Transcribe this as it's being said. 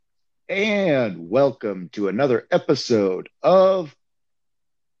and welcome to another episode of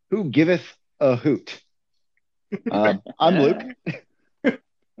Who Giveth a Hoot. I'm Luke,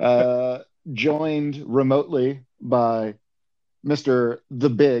 uh, joined remotely by Mr. The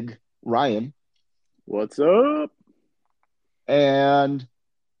Big Ryan What's up? and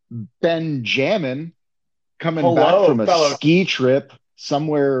Benjamin coming back Hello, from a fellow. ski trip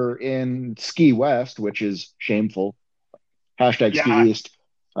somewhere in Ski West, which is shameful. Hashtag Ski Yeah, East.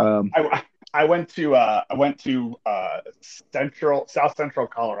 Um, I went to South Central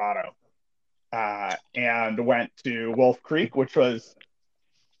Colorado, and went to Wolf Creek, which was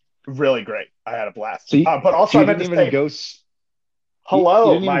really great. I had a blast. so you, But so also, you I meant didn't to even say go. You hello,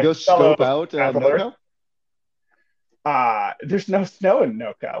 didn't even my go fellow scope out travelers. NoCo? There's no snow in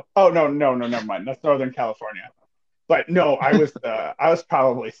NoCo. Oh no, no, no, never mind. That's Northern California. But no, I was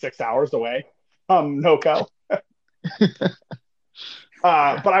probably 6 hours away from NoCo.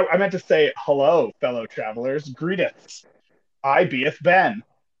 But I meant to say hello, fellow travelers. Greetings. I beeth Ben.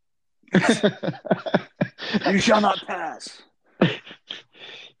 You shall not pass.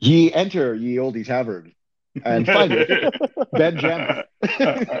 Ye enter ye oldie tavern and findeth Benjamin.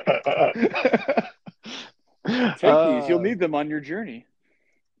 Take these. You'll need them on your journey.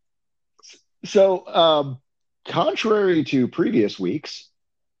 So, contrary to previous weeks,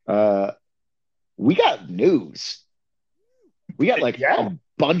 uh, we got news. We got like Yeah. a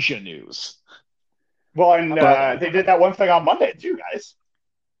bunch of news. Well, and But- they did that one thing on Monday too, guys.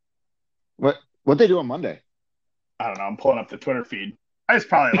 What they do on Monday? I don't know. I'm pulling up the Twitter feed. It's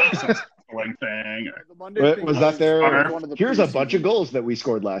probably like some scheduling thing. The Monday thing Was that there? one of the Here's a bunch of preseason. goals that we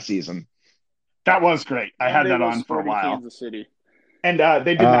scored last season. That was great. I had Monday that was on for a Sporting while. Kansas City. And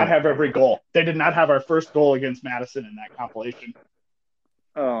they did not have every goal. They did not have our first goal against Madison in that compilation.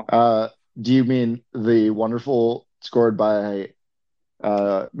 Oh, Do you mean the wonderful scored by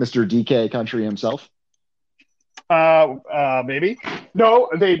Mr. DK Country himself? Maybe. No,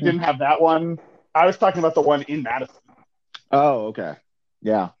 they didn't have that one. I was talking about the one in Madison. Oh, okay.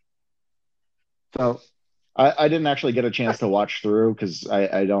 Yeah. So I didn't actually get a chance to watch through because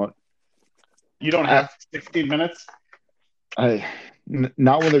I don't. You don't have 16 minutes?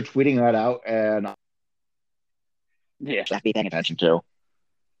 Not when they're tweeting that out and yeah. have to be paying attention to.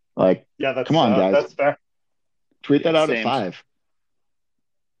 Like, Yeah, that's come on, guys. That's fair. tweet that out at Same. 5.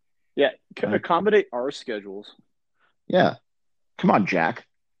 Yeah. Accommodate our schedules. Yeah. Come on, Jack.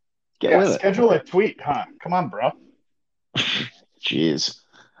 Get Yeah, with it. schedule a tweet, huh? Come on, bro. Jeez.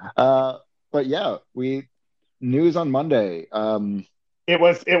 But yeah, news on Monday. It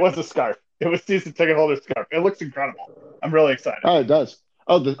was a scarf. It was season ticket holder scarf. It looks incredible. I'm really excited. Oh, it does.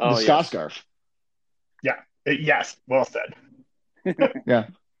 Oh, the ska yes. scarf. Yes, well said. Yeah.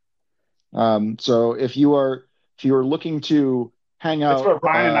 So if you are looking to hang out, That's where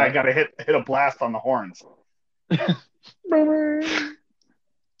Ryan and I got to hit a blast on the horns.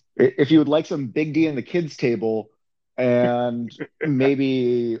 if you would like some Big D in the kids table and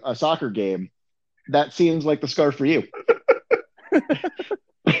maybe a soccer game, that seems like the scarf for you.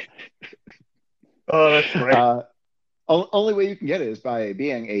 Oh, that's great. Only way you can get it is by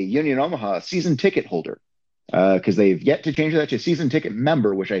being a Union Omaha season ticket holder, because they've yet to change that to season ticket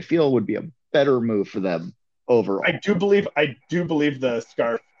member, which I feel would be a better move for them overall. I do believe the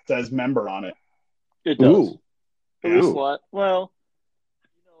scarf says member on it. It does. Ooh. At least Ooh. what? Well,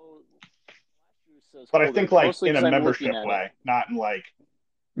 But I think like mostly in a 'cause I'm membership looking at way, not in like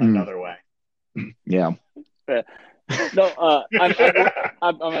Mm. another way. Yeah. No, I'm at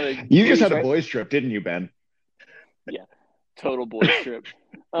a You just had a right- boys trip, didn't you, Ben? total boys trip.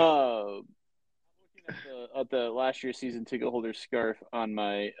 I'm looking at the last year's season ticket holder scarf on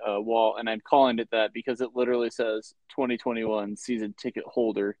my wall, and I'm calling it that because it literally says 2021 season ticket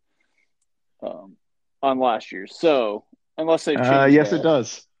holder on last year's. So unless they've changed, Yes, it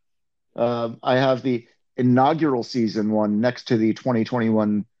does. I have the inaugural season one next to the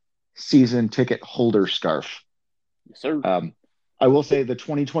 2021 season ticket holder scarf. Yes, sir. I will say the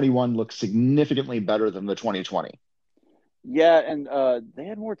 2021 looks significantly better than the 2020. Yeah, and they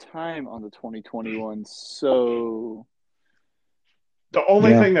had more time on the 2021, so The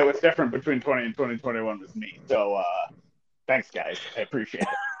only Yeah. thing that was different between 20 and 2021 was me. So thanks, guys. I appreciate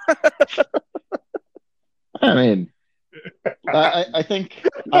it. I mean, I think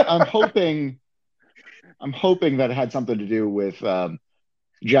I'm hoping that it had something to do with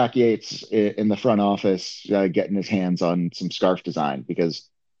Jack Yates in the front office getting his hands on some scarf design, because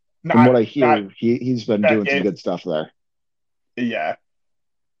from what I hear, he's been Jack doing some Yates. good stuff there. Yeah.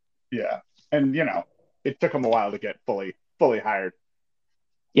 And it took him a while to get fully hired.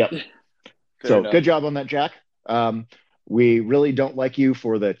 Yep. fair So enough. good job on that, Jack. We really don't like you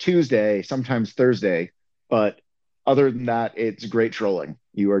for the Tuesday, sometimes Thursday, but other than that, it's great trolling.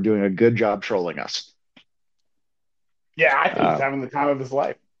 You are doing a good job trolling us. Yeah, I think he's having the time of his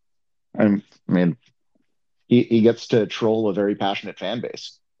life. I mean, he gets to troll a very passionate fan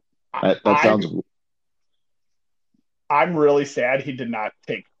base. That sounds. I'm really sad he did not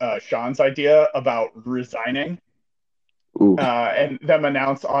take Sean's idea about resigning and them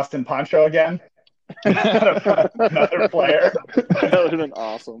announce Austin Pancho again. Another player. That would have been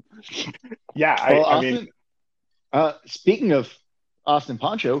awesome. Yeah, I mean, speaking of Austin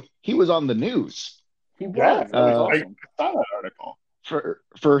Pancho, he was on the news. He was. That was awesome. I saw that article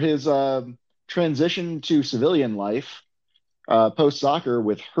for his transition to civilian life post soccer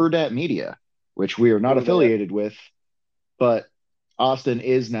with Hurrdat Media, which we are not affiliated with, but Austin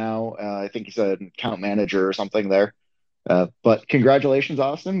is now. I think he's an account manager or something there. But congratulations,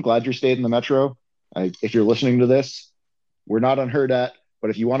 Austin. Glad you stayed in the Metro. If you're listening to this, we're not on Hurrdat, but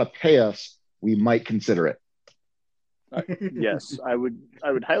if you want to pay us, we might consider it. Yes, I would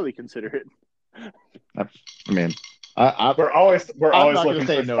highly consider it. I mean, we're always not looking to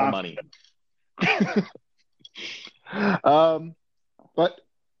say for no to money. But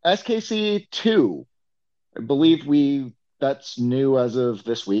SKC 2, I believe that's new as of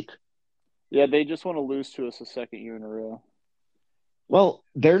this week. Yeah, they just want to lose to us a second year in a row. Well,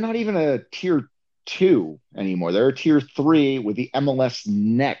 they're not even a tier 2 anymore. They're a tier 3 with the MLS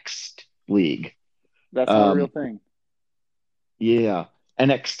Next League. That's not a real thing. Yeah.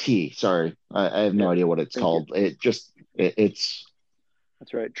 NXT. Sorry. I have no idea what it's called. It's.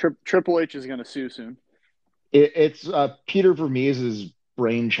 That's right. Triple H is going to sue soon. It's Peter Vermees's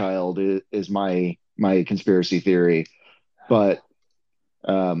brainchild is my conspiracy theory, but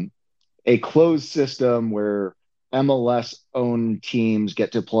a closed system where MLS-owned teams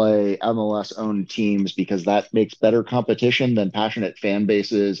get to play MLS-owned teams because that makes better competition than passionate fan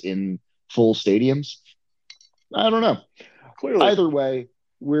bases in full stadiums. I don't know. Clearly. Either way,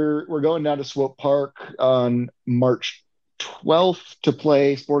 we're going down to Swope Park on March 12th to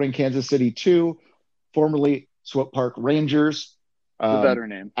play Sporting Kansas City 2, formerly Swope Park Rangers. The better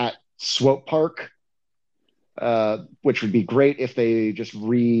name. At Swope Park, which would be great if they just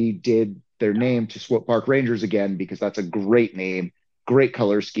redid their name to Swope Park Rangers again, because that's a great name, great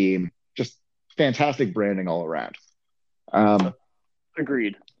color scheme, just fantastic branding all around.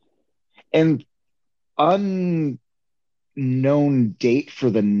 Agreed. And unknown date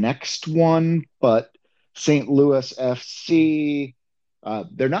for the next one, but St. Louis FC,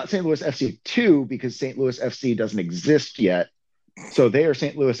 they're not St. Louis FC 2 because St. Louis FC doesn't exist yet. So they are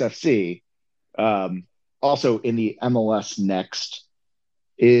St. Louis FC. Also in the MLS Next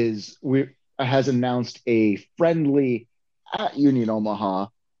has announced a friendly at Union Omaha,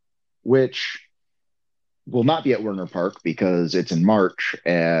 which will not be at Werner Park because it's in March,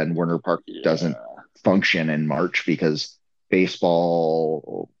 and Werner Park doesn't function in March because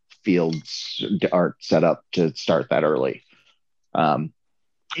baseball fields aren't set up to start that early.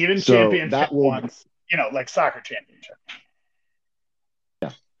 Even championship ones, like soccer championship.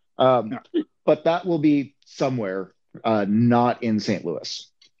 Yeah. But that will be somewhere, not in St. Louis.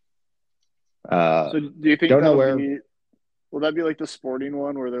 So do you think don't know where? Will that be like the Sporting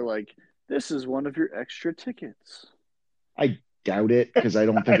one where they're like, this is one of your extra tickets? I doubt it because I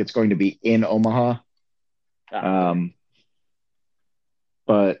don't think it's going to be in Omaha.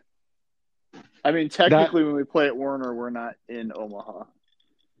 But I mean, technically, when we play at Werner, we're not in Omaha.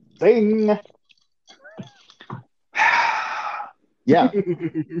 Zing. Yeah.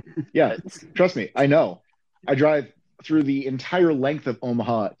 Trust me, I know. I drive through the entire length of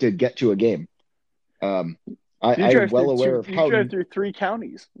Omaha to get to a game. I'm well aware of how you drive through 3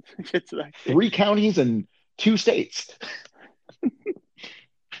 counties to get to that game. 3 counties and 2 states.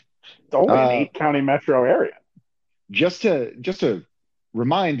 It's only an 8-county metro area. Just to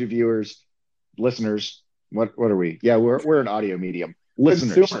remind viewers, listeners, what are we? Yeah, we're an audio medium.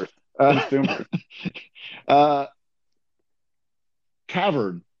 Listeners. Consumers.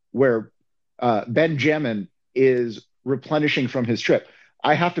 Tavern where Benjamin is replenishing from his trip.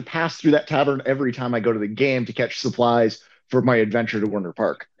 I have to pass through that tavern every time I go to the game to catch supplies for my adventure to Werner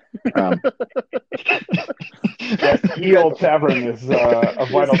Park. Eel Tavern is a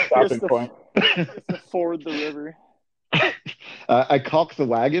vital stopping point. To ford the river. I caulk the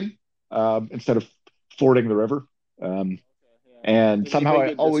wagon instead of fording the river. And somehow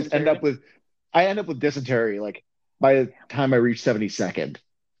I always end up with dysentery, like, by the time I reach 72nd.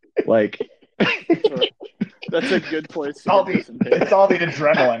 Like, that's a good place. It's all the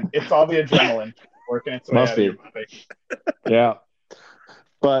adrenaline. It's all the adrenaline working its way out of your body. Yeah.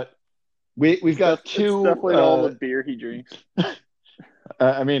 But we've got It's two. definitely all the beer he drinks.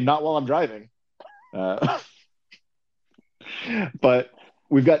 I mean, not while I'm driving. But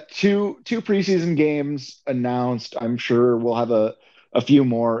we've got two preseason games announced. I'm sure we'll have a few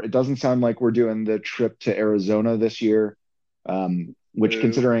more. It doesn't sound like we're doing the trip to Arizona this year, which,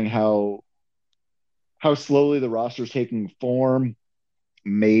 considering how slowly the roster is taking form,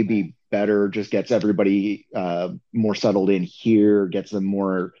 may be better. Just gets everybody more settled in here, gets them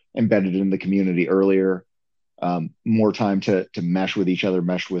more embedded in the community earlier. More time to mesh with each other,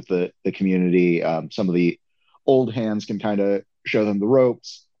 mesh with the community. Some of the old hands can kind of show them the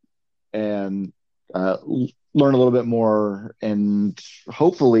ropes and learn a little bit more. And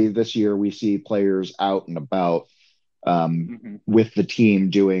hopefully this year we see players out and about with the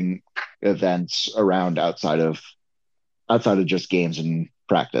team doing events around outside of just games and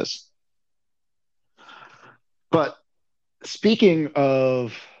practice. But speaking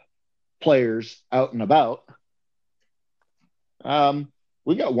of players out and about,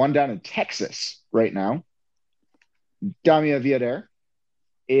 we got one down in Texas right now. Damia Viader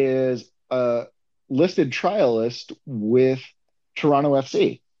is a listed trialist with Toronto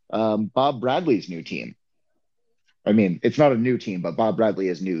FC, Bob Bradley's new team. I mean, it's not a new team, but Bob Bradley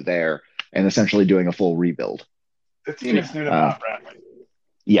is new there and essentially doing a full rebuild. The team is new to Bob Bradley.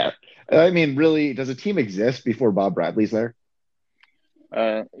 Yeah. I mean, really, does a team exist before Bob Bradley's there?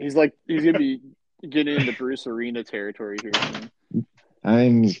 He's going to be getting into Bruce Arena territory here soon. I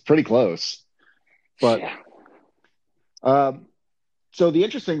mean, he's pretty close. But yeah. So the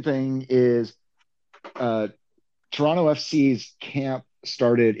interesting thing is Toronto FC's camp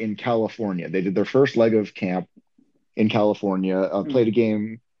started in California. They did their first leg of camp in California, played a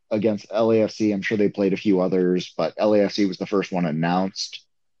game against LAFC. I'm sure they played a few others, but LAFC was the first one announced.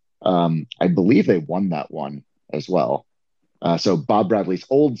 I believe they won that one as well. So Bob Bradley's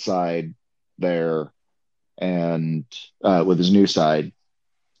old side there and with his new side.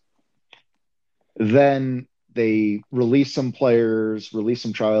 Then they released some players, released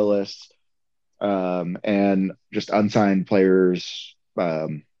some trialists, and just unsigned players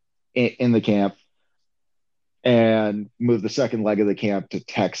in the camp, and moved the second leg of the camp to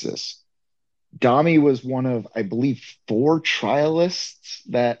Texas. Dami was one of, I believe, four trialists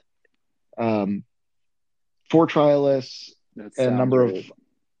and a number of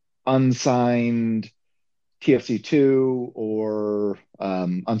unsigned TFC2 or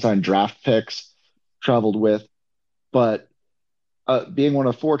unsigned draft picks traveled with. But being one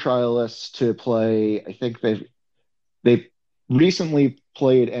of four trialists to play, I think they've recently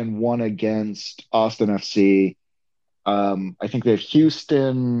played and won against Austin FC. I think they have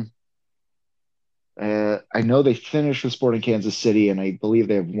Houston. I know they finished with Sporting Kansas City, and I believe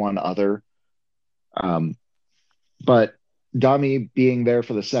they have one other. But Dami being there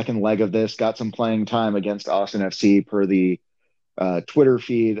for the second leg of this, got some playing time against Austin FC per the Twitter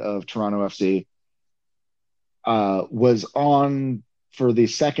feed of Toronto FC. Was on for the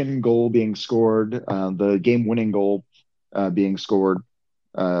second goal being scored, the game-winning goal being scored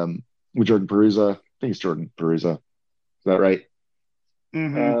with Jordan Peruzza. I think it's Jordan Peruzza. Is that right?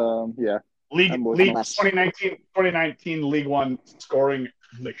 Mm-hmm. Yeah. League 2019 League One scoring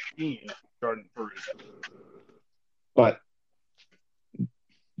machine, Jordan Peruzza. But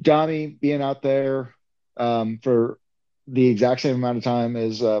Dami being out there for the exact same amount of time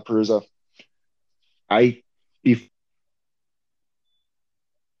as Peruzza, subbed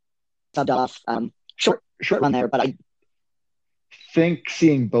off. Short run there, but I think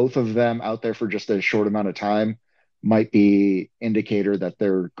seeing both of them out there for just a short amount of time might be indicator that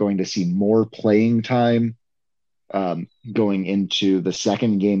they're going to see more playing time going into the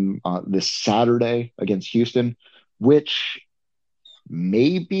second game this Saturday against Houston, which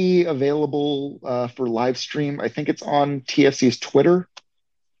may be available for live stream. I think it's on TFC's Twitter.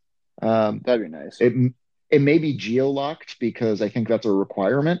 That'd be nice. It may be geo-locked because I think that's a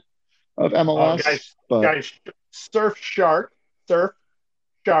requirement of MLS. Guys, Surfshark is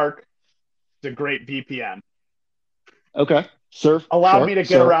a great VPN. Okay. Allowed me to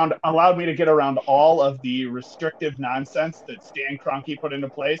get around all of the restrictive nonsense that Stan Kroenke put into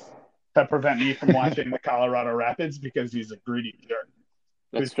place to prevent me from watching the Colorado Rapids because he's a greedy jerk.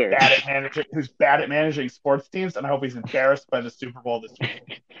 That's fair. Who's bad at managing sports teams, and I hope he's embarrassed by the Super Bowl this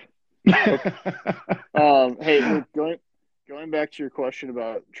week. Hey, going back to your question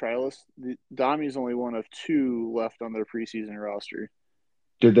about trialists, Dami's only one of two left on their preseason roster.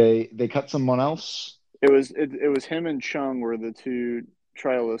 Did they cut someone else? It was him and Chung were the two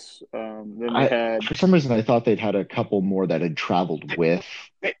trialists. Then they had, for some reason, I thought they'd had a couple more that had traveled with.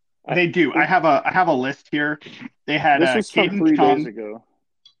 They do. I have a list here. They had this was from 3 days ago.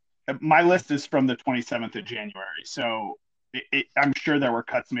 my list is from the 27th of January, so I'm sure there were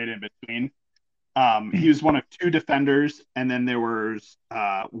cuts made in between. He was one of 2 defenders, and then there was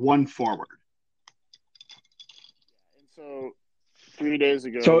 1 forward. And so 3 days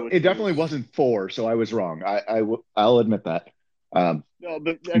ago. So it definitely wasn't 4, so I was wrong. I'll admit that. No,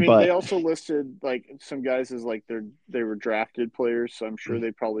 but I mean, they also listed like some guys as like they were drafted players, so I'm sure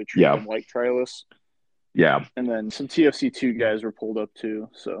they probably treat them like trialists. Yeah. And then some TFC2 guys were pulled up too.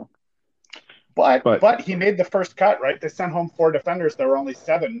 So, but he made the first cut, right? They sent home 4 defenders. There were only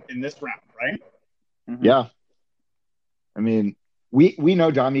 7 in this round, right? Mm-hmm. Yeah. I mean, we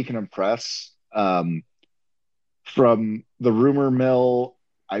know Dami can impress. From the rumor mill,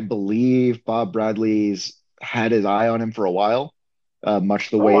 I believe Bob Bradley's had his eye on him for a while. Much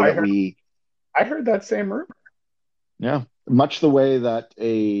the way I heard that same rumor. Yeah, much the way that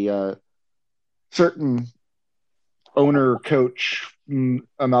a certain owner coach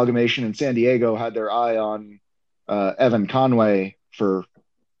amalgamation in San Diego had their eye on Evan Conway for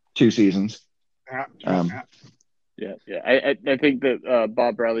 2 seasons. Yeah. I think that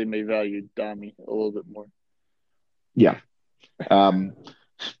Bob Bradley may value Dami a little bit more. Yeah. I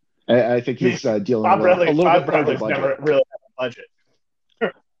think he's dealing Bob with a little bit Bradley's budget. Never really had a budget.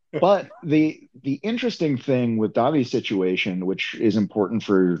 But the interesting thing with Dami's situation, which is important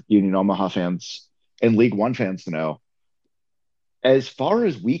for Union Omaha fans and League One fans to know, as far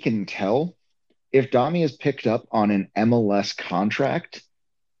as we can tell, if Dami is picked up on an MLS contract,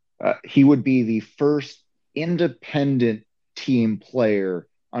 he would be the first independent team player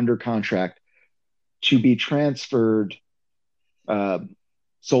under contract to be transferred,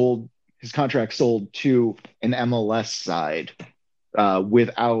 his contract sold to an MLS side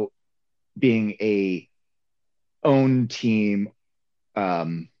without being a own team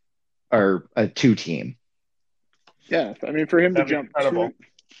or a 2 team. Yeah, I mean, for him to jump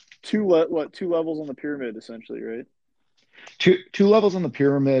two levels on the pyramid, essentially, right? Two levels on the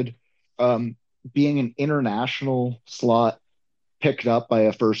pyramid, being an international slot picked up by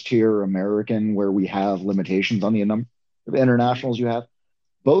a first-tier American where we have limitations on the number of internationals you have.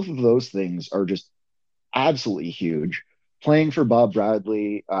 Both of those things are just absolutely huge. Playing for Bob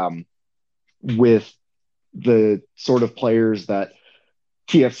Bradley with the sort of players that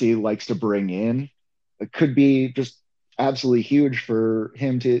TFC likes to bring in, it could be just absolutely huge for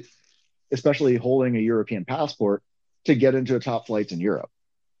him to, especially holding a European passport, to get into top flights in Europe.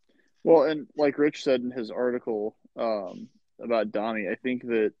 Well, and like Rich said in his article about Dami, I think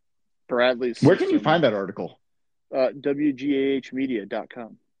that Bradley's Where can you find that article?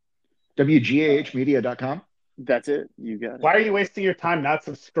 WGAHmedia.com. WGAHmedia.com? That's it. You got it. Why are you wasting your time not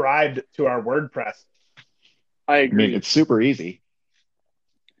subscribed to our WordPress? I agree. I mean, it's super easy.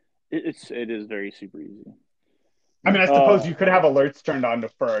 It is very super easy. I mean, I suppose you could have alerts turned on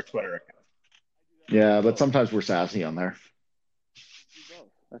for our Twitter account. Yeah, but sometimes we're sassy on there.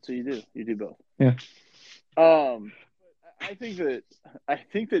 That's what you do. You do both. Yeah. I think that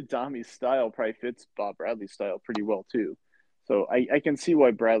Dami's style probably fits Bob Bradley's style pretty well too. So I can see why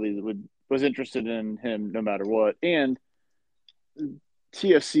Bradley was interested in him no matter what. And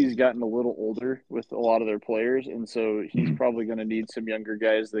TFC's gotten a little older with a lot of their players, and so he's probably going to need some younger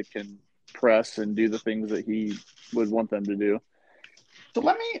guys that can press and do the things that he would want them to do. So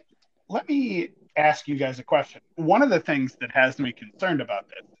let me ask you guys a question. One of the things that has me concerned about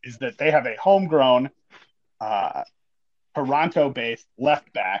this is that they have a homegrown Toronto-based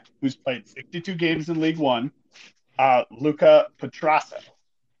left back who's played 62 games in League One, Luca Petrasso.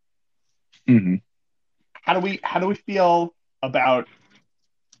 Mm-hmm. How do we feel about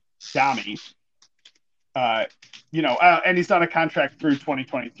Dami? And he's on a contract through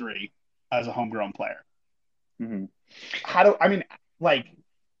 2023 as a homegrown player. Mm-hmm.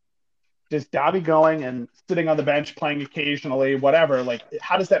 Does Dami going and sitting on the bench, playing occasionally, whatever,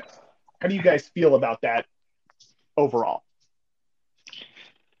 how do you guys feel about that overall?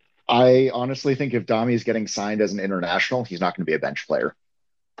 I honestly think if Dami is getting signed as an international, he's not going to be a bench player.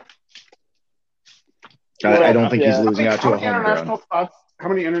 I don't think he's losing out to a homegrown. How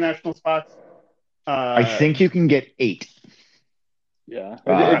many international spots? I think you can get 8. Yeah,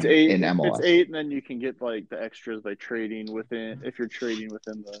 it's 8 in MLS. It's 8, and then you can get like the extras by trading if you're trading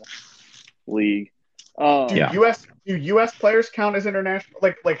within the league. Do U.S. players count as international?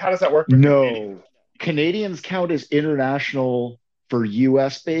 Like how does that work? No, Canadians count as international for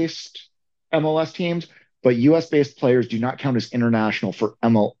U.S.-based MLS teams, but U.S.-based players do not count as international for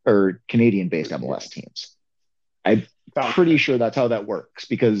Canadian-based MLS teams. I'm pretty sure that's how that works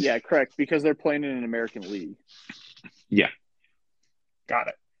because correct, because they're playing in an American league. Yeah, got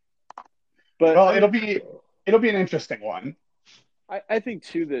it. But it'll be an interesting one. I think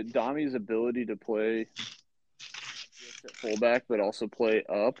too that Dami's ability to play just at fullback, but also play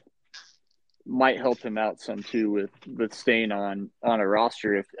up, might help him out some too with staying on a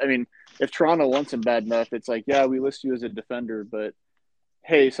roster. If Toronto wants him bad enough, it's like, yeah, we list you as a defender, but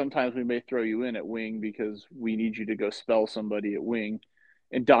hey, sometimes we may throw you in at wing because we need you to go spell somebody at wing.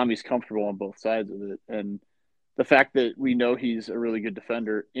 And Dami's comfortable on both sides of it. And the fact that we know he's a really good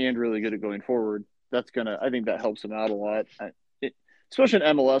defender and really good at going forward, I think that helps him out a lot. Especially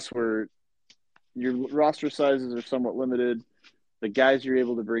in MLS where your roster sizes are somewhat limited. The guys you're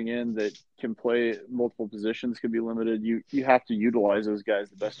able to bring in that can play multiple positions can be limited. You have to utilize those guys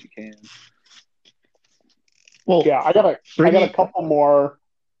the best you can. Well, yeah, I got a couple more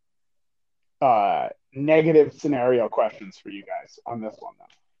negative scenario questions for you guys on this one,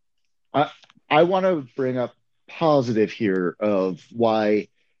 though. I want to bring up positive here of why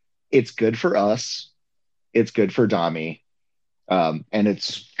it's good for us, it's good for Dami, and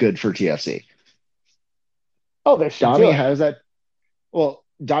it's good for TFC. Oh, they should. Dami has that. Well,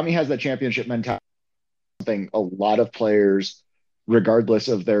 Dami has that championship mentality. Something a lot of players, regardless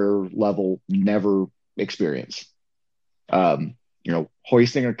of their level, never experience.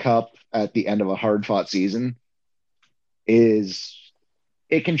 Hoisting a cup at the end of a hard-fought season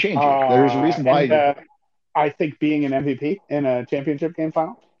it can change you. There's a reason why. I think being an MVP in a championship game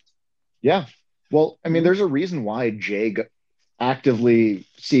final. Yeah. Well, there's a reason why Jay actively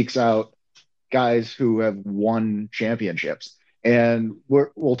seeks out guys who have won championships. And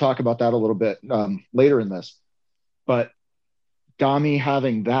we'll talk about that a little bit later in this. But Dami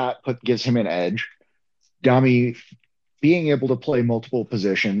having that gives him an edge. Dami being able to play multiple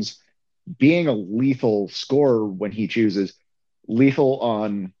positions, being a lethal scorer when he chooses, lethal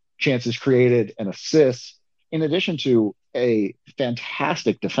on chances created and assists, in addition to a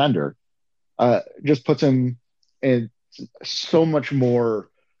fantastic defender, just puts him in so much more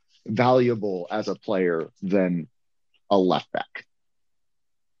valuable as a player than a left back.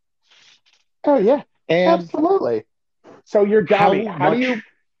 Oh, yeah. And absolutely. So you're Dami. How do you...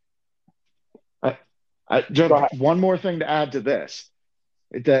 Just one more thing to add to this,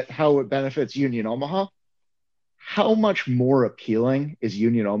 how it benefits Union Omaha. How much more appealing is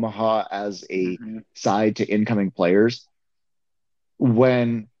Union Omaha as a side to incoming players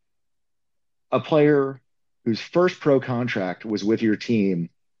when a player whose first pro contract was with your team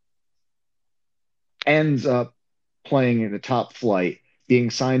ends up playing in a top flight,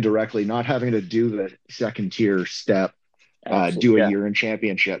 being signed directly, not having to do the second tier step, do a year in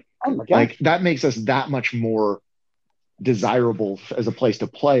championship. Oh my God. Like that makes us that much more desirable as a place to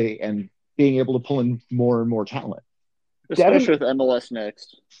play and being able to pull in more and more talent. Especially with MLS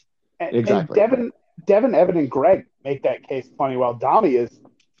Next. Exactly. And Devin, Evan, and Greg make that case funny. While Dami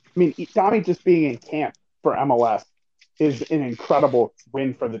Dami just being in camp for MLS is an incredible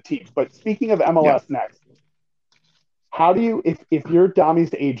win for the team. But speaking of MLS Next, how do you, if you're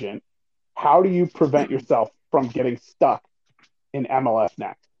Dami's agent, how do you prevent yourself from getting stuck in MLS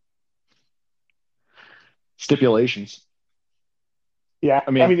Next? Stipulations. Yeah.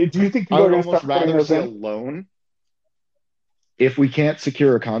 Do you think people I are would going to almost start rather see a loan? If we can't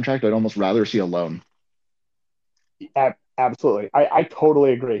secure a contract, I'd almost rather see a loan. Absolutely. I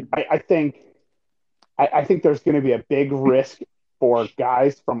totally agree. I think there's going to be a big risk for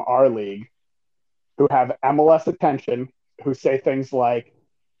guys from our league who have MLS attention, who say things like,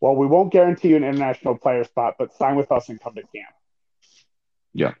 well, we won't guarantee you an international player spot, but sign with us and come to camp.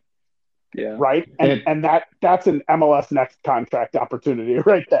 Yeah. Yeah. Right? And that's an MLS Next contract opportunity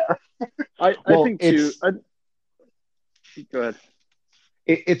right there. I think too. Go ahead.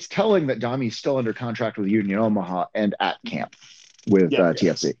 It's telling that Dami's still under contract with Union Omaha and at camp with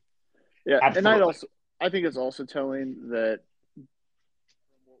TFC. Yeah, absolutely. And I think it's also telling that from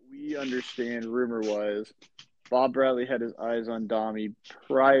what we understand rumor-wise, Bob Bradley had his eyes on Dami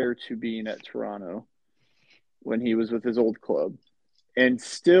prior to being at Toronto when he was with his old club, and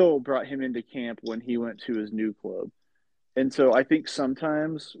still brought him into camp when he went to his new club. And so I think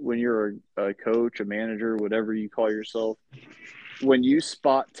sometimes when you're a coach, a manager, whatever you call yourself, when you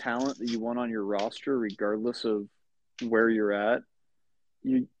spot talent that you want on your roster, regardless of where you're at, I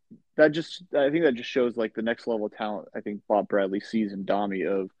think that just shows like the next level of talent. I think Bob Bradley sees in Dami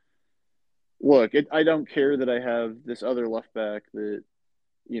of, look, I don't care that I have this other left back that,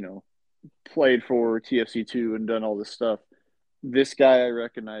 played for TFC2 and done all this stuff. This guy I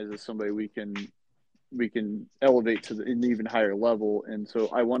recognize as somebody we can elevate to an even higher level. And so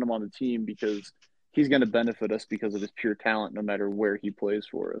I want him on the team because he's going to benefit us because of his pure talent, no matter where he plays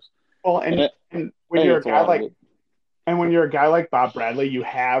for us. Well, and when you're a guy like Bob Bradley, you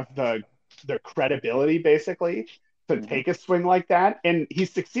have the credibility basically take a swing like that, and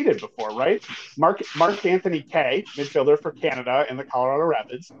he's succeeded before, right? Mark Anthony Kaye, midfielder for Canada in the Colorado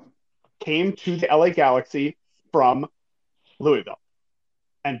Rapids, came to the LA Galaxy from Louisville,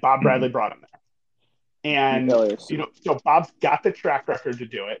 and Bob Bradley brought him there. And so Bob's got the track record to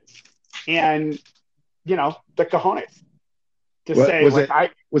do it, and the cojones to say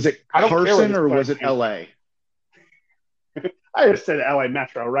was it Carson or was it LA? I just said LA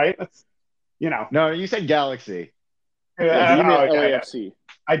Metro, right? That's No, you said Galaxy. Yeah, you meant LAFC.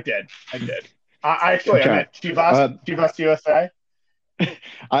 I did. I meant Chivas USA.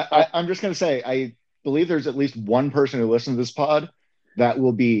 I'm just going to say, I believe there's at least one person who listens to this pod that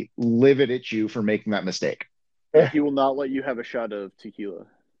will be livid at you for making that mistake. He will not let you have a shot of tequila.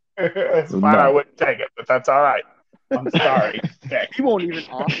 It's fine. No. I wouldn't take it, but that's all right. I'm sorry. He won't even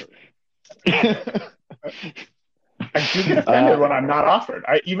offer. I do get offended when I'm not offered.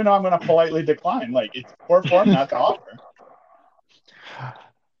 Even though I'm going to politely decline, it's poor form not to offer.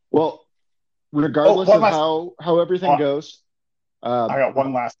 Well, regardless of how everything goes, I got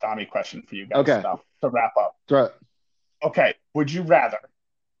one last Tommy question for you guys. Okay. To wrap up. Throw it. Okay. Would you rather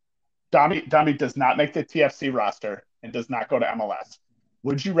Dami does not make the TFC roster and does not go to MLS?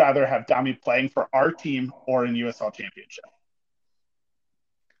 Would you rather have Dami playing for our team or in USL Championship?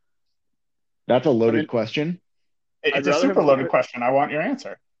 That's a loaded question. It's a super loaded question. I want your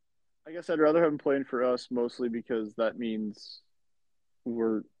answer. I guess I'd rather have him playing for us mostly because that means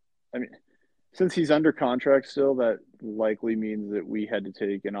since he's under contract still, that likely means that we had to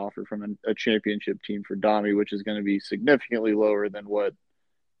take an offer from a championship team for Dami, which is going to be significantly lower than what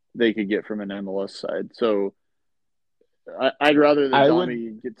they could get from an MLS side. So I'd rather that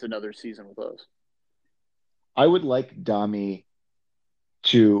Dami gets another season with us. I would like Dami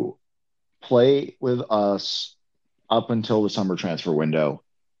to play with us up until the summer transfer window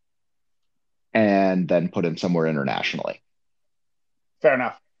and then put him somewhere internationally. Fair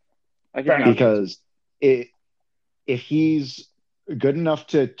enough. Because if he's good enough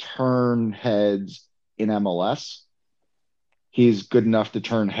to turn heads in MLS, he's good enough to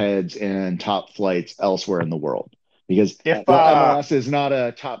turn heads in top flights elsewhere in the world. Because MLS is not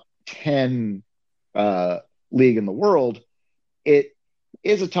a top 10 league in the world. It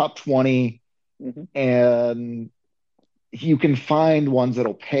is a top 20, and you can find ones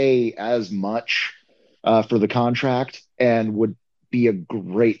that'll pay as much for the contract and would be a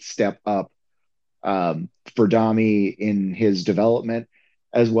great step up for Dami in his development,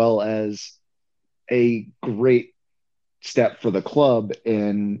 as well as a great step for the club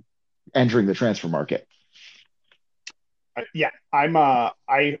in entering the transfer market. Yeah,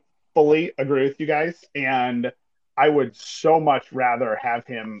 I fully agree with you guys, and I would so much rather have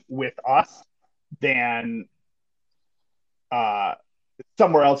him with us than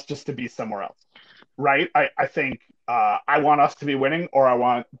somewhere else just to be somewhere else, right? I think I want us to be winning, or I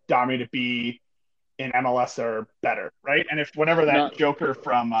want Dami to be in MLS or better, right? And whenever that joker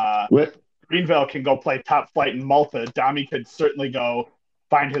from Greenville can go play top flight in Malta, Dami could certainly go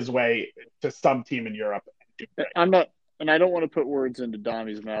find his way to some team in Europe. And I don't want to put words into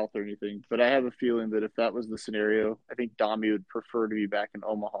Dami's mouth or anything, but I have a feeling that if that was the scenario, I think Dami would prefer to be back in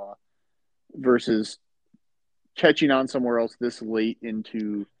Omaha versus catching on somewhere else this late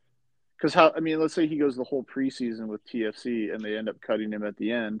into – because let's say he goes the whole preseason with TFC and they end up cutting him at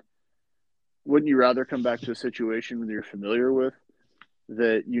the end. Wouldn't you rather come back to a situation that you're familiar with,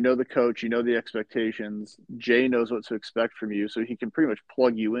 that the coach, the expectations, Jay knows what to expect from you, so he can pretty much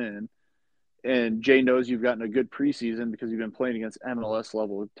plug you in, and Jay knows you've gotten a good preseason because you've been playing against MLS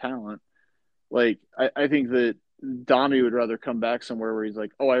level of talent. I think that Dami would rather come back somewhere where he's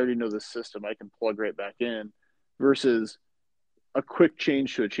like, oh, I already know this system, I can plug right back in, versus a quick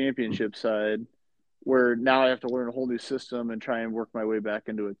change to a championship side where now I have to learn a whole new system and try and work my way back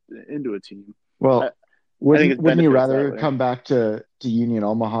into a team. Well, wouldn't you rather come back to Union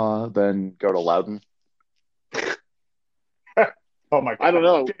Omaha than go to Loudoun? Oh my God! I don't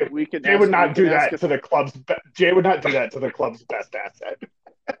know. Jay would not do that to the club's. Jay would not do that to the club's best asset.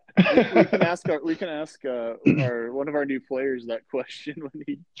 we can ask one of our new players that question when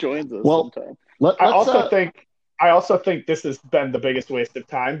he joins us sometime. I also think this has been the biggest waste of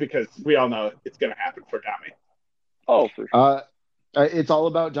time because we all know it's going to happen for Dami. Oh, for sure. It's all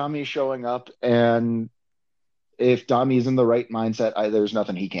about Dami showing up, and if Dami's in the right mindset, there's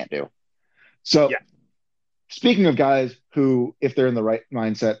nothing he can't do. So, Speaking of guys who, if they're in the right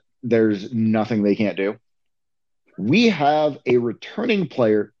mindset, there's nothing they can't do. We have a returning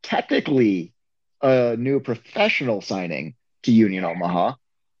player, technically a new professional signing to Union Omaha,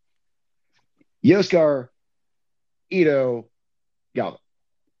 Yoskar Ito Galva.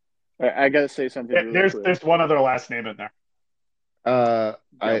 I gotta say something really There's quick. there's one other last name in there.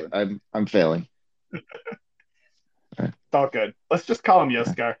 I'm failing. It's all good. Let's just call him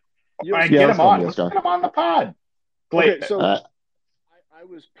Yoskar. All right, Yeah, get let's him call him on. Let's Yoskar. get him on the pod. Blake, Okay, so I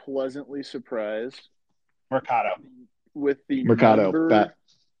was pleasantly surprised Mercado. with the Mercado. number. I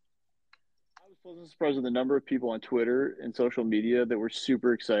was pleasantly surprised with the number of people on Twitter and social media that were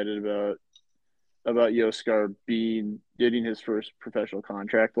super excited about Yoskar getting his first professional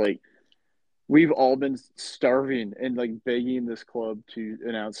contract. Like, we've all been starving and like begging this club to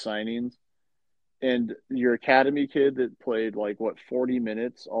announce signings. And your academy kid that played like 40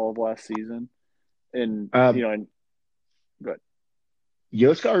 minutes all of last season, and and good.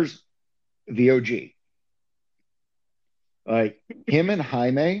 Yoskar's the OG. Like him and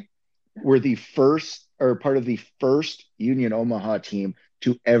Jaime were the first or part of the first Union Omaha team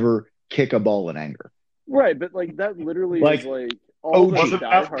to ever kick a ball in anger. Right, but like that literally Like, is like all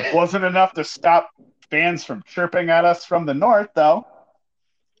the wasn't enough to stop fans from chirping at us from the north, though.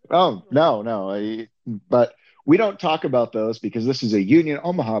 Oh, no. But we don't talk about those because this is a Union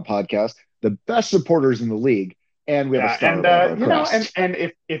Omaha podcast, the best supporters in the league, and we have a star above our crest. And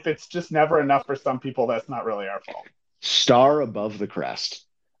if it's just never enough for some people, that's not really our fault. Star above the crest.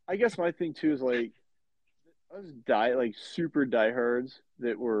 I guess my thing too is like us super diehards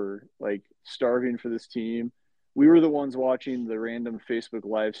that were like starving for this team. We were the ones watching the random Facebook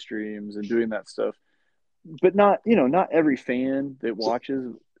live streams and doing that stuff. But not every fan that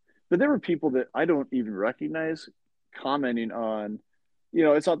watches. But there were people that I don't even recognize commenting on,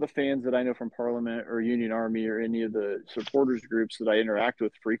 it's not the fans that I know from Parliament or Union Army or any of the supporters groups that I interact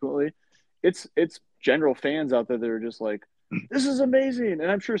with frequently. It's general fans out there that are just like, this is amazing.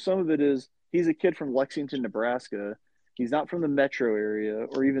 And I'm sure some of it is he's a kid from Lexington, Nebraska. He's not from the metro area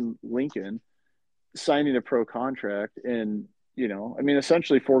or even Lincoln, signing a pro contract. And,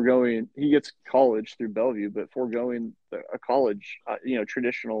 essentially foregoing, he gets college through Bellevue, but foregoing a college,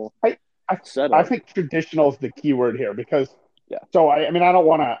 traditional setup. I think traditional is the key word here because, so I don't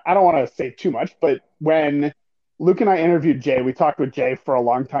want to say too much, but when Luke and I interviewed Jay, we talked with Jay for a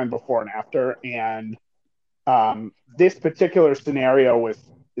long time before and after, and this particular scenario was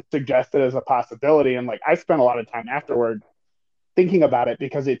suggested as a possibility. And like, I spent a lot of time afterward thinking about it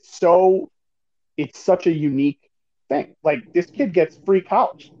because it's such a unique thing. Like, this kid gets free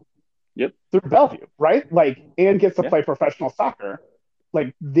college through Bellevue, right? Like, and gets to play professional soccer.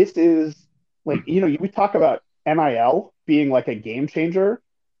 Like, this is like, we talk about NIL being like a game changer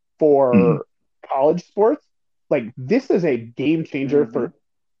for college sports. Like, this is a game changer for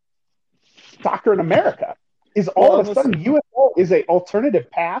soccer in America. Is all of a sudden USL is an alternative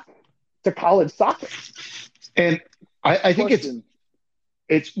path to college soccer. And I think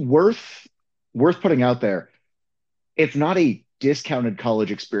it's worth putting out there. It's not a discounted college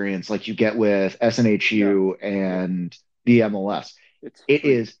experience like you get with SNHU and the MLS. It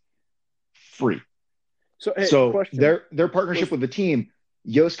is free. So their partnership with the team,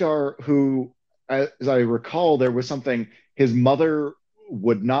 Yoskar, who, as I recall, there was something, his mother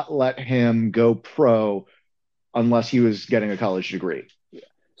would not let him go pro unless he was getting a college degree.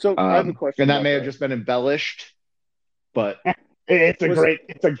 So I have a question. And that may have just been embellished, but it's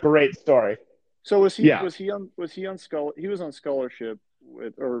a great story. So was he on scholarship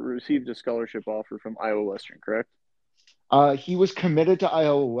or received a scholarship offer from Iowa Western, correct? He was committed to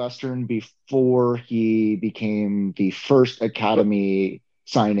Iowa Western before he became the first academy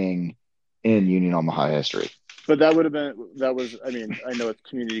signing in Union Omaha history. But that was, I know it's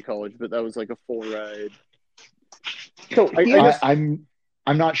community college, but that was like a full ride. So I'm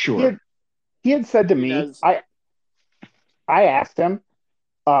not sure. He had said to me, I asked him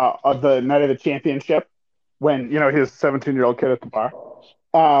the night of the championship when, he was a 17-year-old kid at the bar.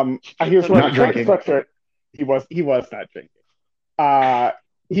 He was wearing a Creighton sweatshirt. He was not drinking.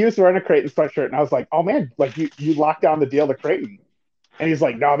 He was wearing a Creighton sweatshirt, and I was like, oh man, like you locked down the deal to Creighton. And he's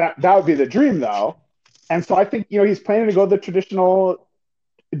like, no, that would be the dream though. And so I think, he's planning to go the traditional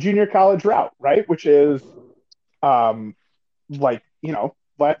junior college route, right? Which is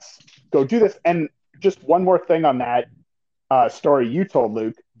let's go do this. And just one more thing on that story you told,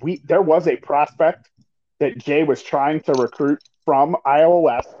 Luke. There was a prospect that Jay was trying to recruit from Iowa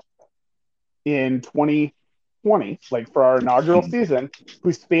West in 2020, like for our inaugural season,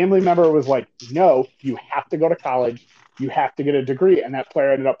 whose family member was like, no, you have to go to college. You have to get a degree. And that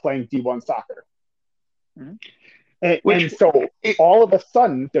player ended up playing D1 soccer. Mm-hmm. And so all of a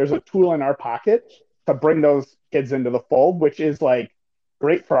sudden, there's a tool in our pocket to bring those kids into the fold, which is like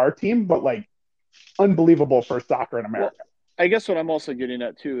great for our team, but like unbelievable for soccer in America. Well, I guess what I'm also getting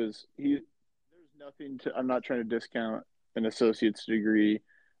at too is there's nothing to. I'm not trying to discount an associate's degree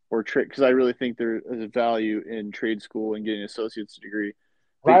or trade, because I really think there is a value in trade school and getting an associate's degree.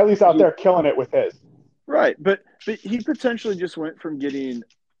 But Riley's out there killing it with his. Right, but he potentially just went from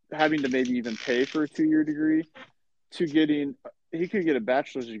having to maybe even pay for a 2-year degree to he could get a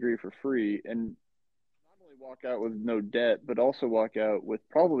bachelor's degree for free and not only walk out with no debt, but also walk out with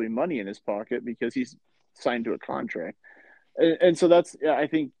probably money in his pocket because he's signed to a contract. And so that's, I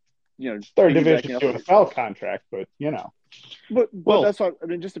think, third division USL contract, but But that's what I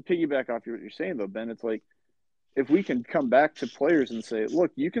mean. Just to piggyback off what you're saying, though, Ben, it's like if we can come back to players and say,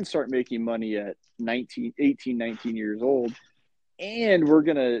 look, you can start making money at 18, 19 years old, and we're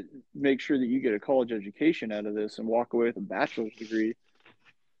going to make sure that you get a college education out of this and walk away with a bachelor's degree.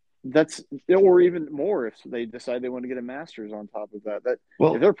 Or even more if they decide they want to get a master's on top of that.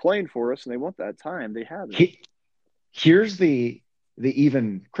 If they're playing for us and they want that time, they have it. Here's the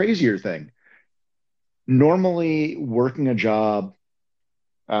even crazier thing. Normally, working a job,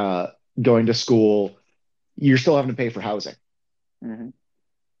 going to school, you're still having to pay for housing. Mm-hmm.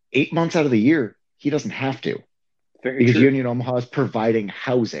 8 months out of the year, he doesn't have to. Because Union Omaha is providing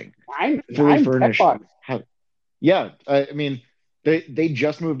housing. Fully furnished. Yeah, I mean, they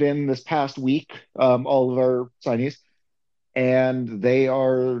just moved in this past week, all of our signees, and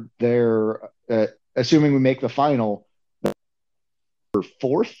they're assuming we make the final, for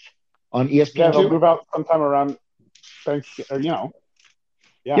 4th on ESPN. Yeah, they'll move out sometime around Thanksgiving,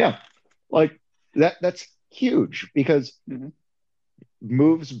 Yeah, like that's huge because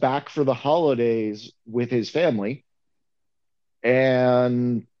moves back for the holidays with his family,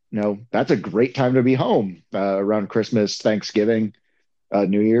 and that's a great time to be home around Christmas, Thanksgiving,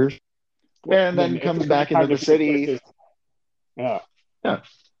 New Year's, and then comes back into the city. Yeah.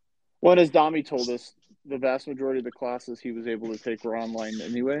 Well, as Dami told us, the vast majority of the classes he was able to take were online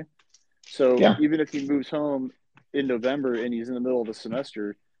anyway. So even if he moves home in November and he's in the middle of a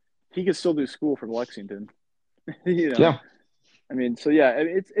semester, he can still do school from Lexington. Yeah. I mean, so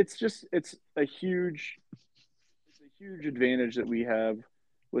it's a huge advantage that we have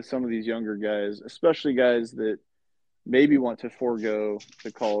with some of these younger guys, especially guys that maybe want to forego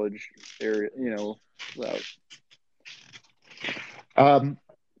the college area, route.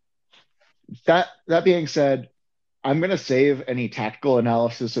 That being said, I'm going to save any tactical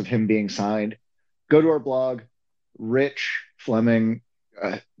analysis of him being signed. Go to our blog. Rich Fleming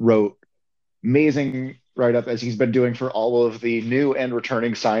wrote amazing write-up, as he's been doing for all of the new and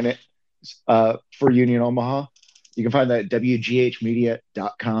returning signings for Union Omaha. You can find that at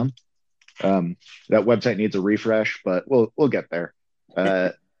wghmedia.com. That website needs a refresh, but we'll get there.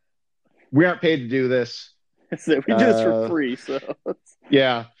 We aren't paid to do this. We do this for free, so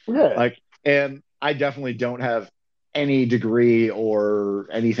yeah. And I definitely don't have any degree or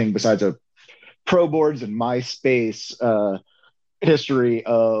anything besides a Pro Boards and MySpace history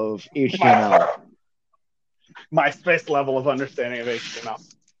of HTML. MySpace level of understanding of HTML.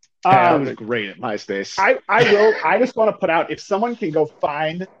 I was great at MySpace. I just want to put out, if someone can go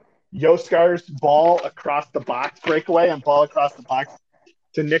find Yoskar's ball across the box breakaway and ball across the box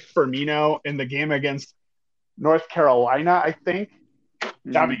to Nick Firmino in the game against North Carolina, I think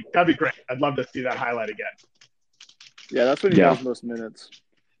that'd be great. I'd love to see that highlight again. Yeah, that's when he has most minutes.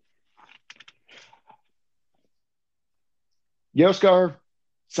 Yoskar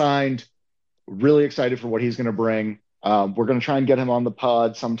signed. Really excited for what he's going to bring. We're going to try and get him on the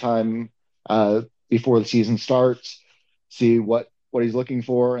pod sometime before the season starts, see what he's looking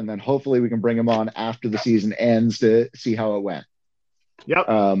for, and then hopefully we can bring him on after the season ends to see how it went. Yep.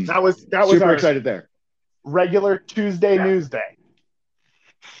 That was super excited there. Regular Tuesday news day.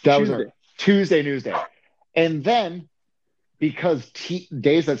 That was our Tuesday news day. And then, because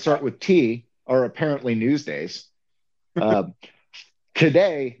days that start with T are apparently news days,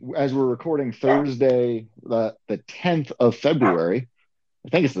 today, as we're recording Thursday, the 10th of February, I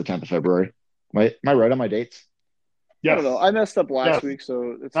think it's the 10th of February. Am I right on my dates? Yes. I don't know. I messed up last week,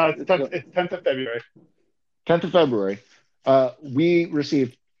 so it's 10th of February. 10th of February. We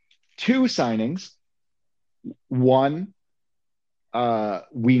received 2 signings. One,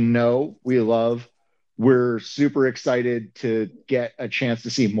 we know, we love. We're super excited to get a chance to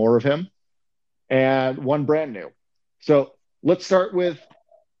see more of him. And one brand new. So let's start with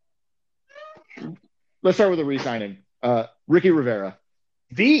a re-signing. Ricky Rivera.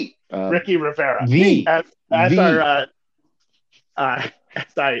 Ricky Rivera. As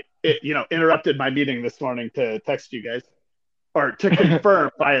I interrupted my meeting this morning to text you guys, or to confirm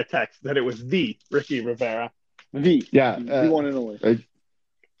via text that it was the Ricky Rivera. The one and only.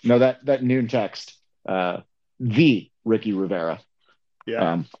 No, that noon text. The Ricky Rivera.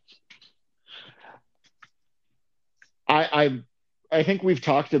 Yeah. I think we've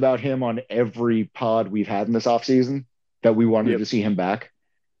talked about him on every pod we've had in this offseason that we wanted to see him back.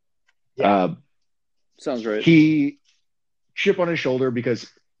 Yeah. Sounds right. He chip on his shoulder because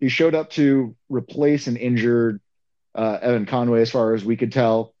he showed up to replace an injured Evan Conway, as far as we could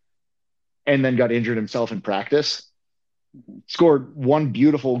tell, and then got injured himself in practice. Scored one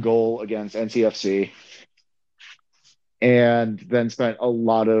beautiful goal against NCFC, and then spent a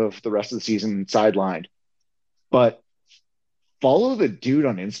lot of the rest of the season sidelined. But follow the dude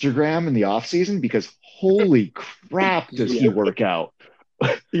on Instagram in the offseason because holy crap, does he work out?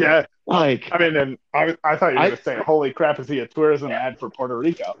 Yeah. Like, I mean, and I thought you were going to say, holy crap, is he a tourism ad for Puerto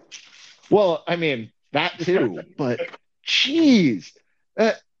Rico? Well, I mean, that too, but geez,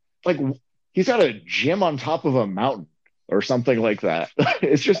 like he's got a gym on top of a mountain or something like that.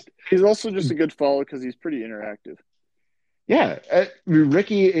 It's just, he's also just a good follow because he's pretty interactive. Yeah,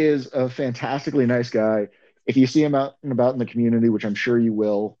 Ricky is a fantastically nice guy. If you see him out and about in the community, which I'm sure you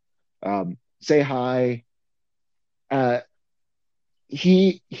will, say hi.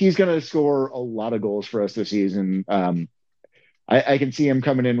 He's going to score a lot of goals for us this season. I can see him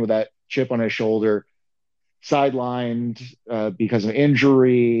coming in with that chip on his shoulder, sidelined because of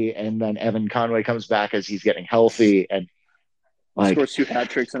injury, and then Evan Conway comes back as he's getting healthy and scores 2 hat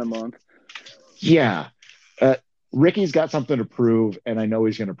tricks in a month. Yeah, Ricky's got something to prove, and I know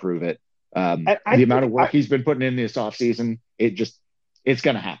he's going to prove it. The amount of work he's been putting in this offseason, it's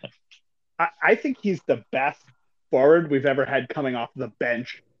going to happen. I think he's the best forward we've ever had coming off the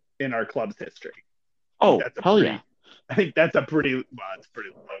bench in our club's history. Oh, hell yeah. I think that's a pretty low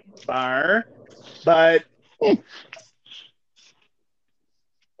bar, but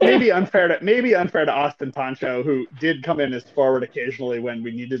maybe unfair to Austin Pancho, who did come in as forward occasionally when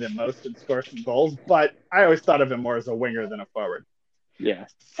we needed him most and score some goals. But I always thought of him more as a winger than a forward. Yeah,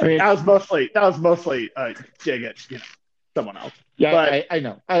 I mean, that was mostly a dig at someone else. Yeah, but, I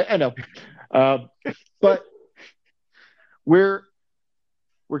know. But we're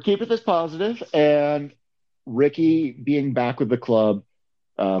keeping this positive, and Ricky being back with the club,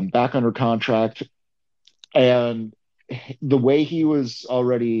 back under contract, and the way he was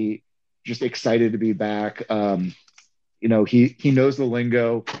already just excited to be back. He knows the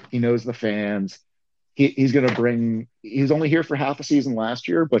lingo, he knows the fans. He's going to bring. He's only here for half a season last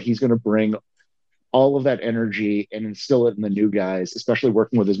year, but he's going to bring all of that energy and instill it in the new guys, especially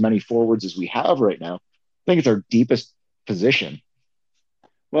working with as many forwards as we have right now. I think it's our deepest position.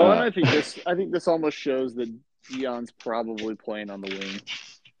 Well, and I think this almost shows that Dion's probably playing on the wing.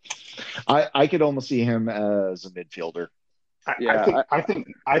 I could almost see him as a midfielder. I think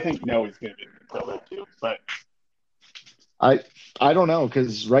Noah's going to be a midfielder too, but I don't know,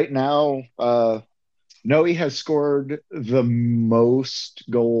 because right now Noe has scored the most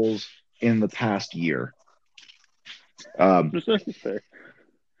goals in the past year. Fair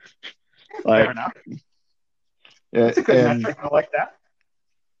enough. That's a good metric. I like that.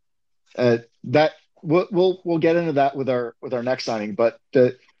 That we'll get into that with our next signing, but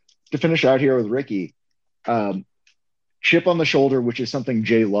to finish out here with Ricky, chip on the shoulder, which is something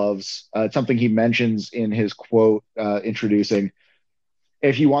Jay loves. It's something he mentions in his quote introducing.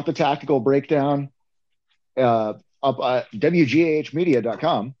 If you want the tactical breakdown, up at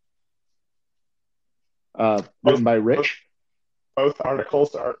wgahmedia.com, written by Rich. Both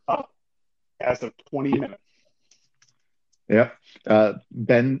articles are up as of 20 minutes. Yep.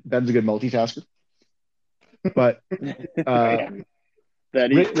 Ben's a good multitasker. But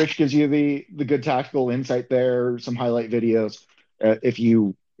Rich gives you the good tactical insight there, some highlight videos. If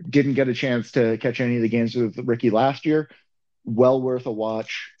you didn't get a chance to catch any of the games with Ricky last year, well worth a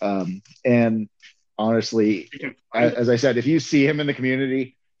watch. And honestly, as I said, if you see him in the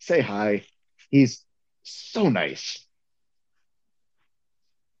community, say hi. He's so nice.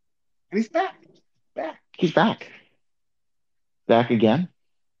 And he's back. He's back. Back again.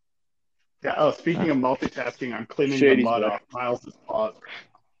 Yeah. Oh, speaking of multitasking, I'm cleaning the mud off Miles' paws.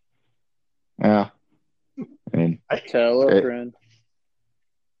 Yeah. I mean, tell a friend.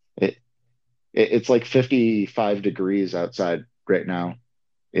 It's like 55 degrees outside right now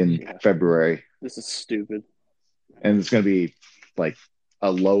in February. This is stupid. And it's going to be like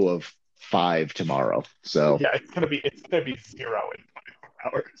a low of 5 tomorrow. So yeah, it's going to be 0 in 24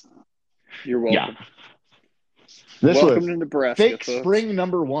 hours. You're welcome. Yeah. Welcome to Nebraska. Fake folks. spring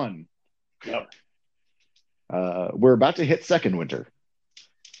number 1. Yep. We're about to hit second winter.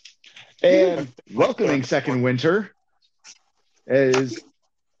 And welcoming second winter is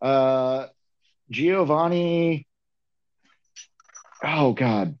Giovanni. Oh,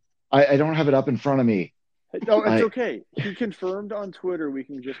 God. I don't have it up in front of me. No, it's okay. He confirmed on Twitter we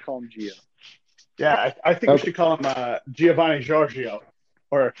can just call him Gio. Yeah, I think we should call him Giovanni Giorgio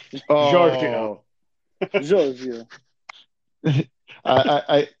or Giorgio. Giorgio.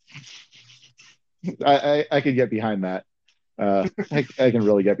 I I could get behind that. I can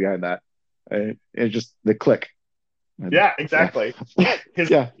really get behind that. It's just the click. Yeah, exactly.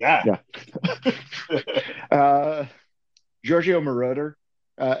 Yeah. Giorgio Moroder,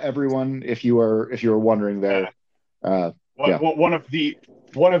 everyone, if you are wondering there. One of the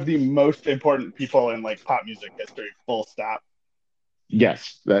most important people in like pop music history, full stop.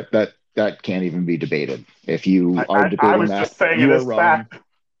 Yes, that can't even be debated. If you are debating I was that, just saying you it are as wrong. fact.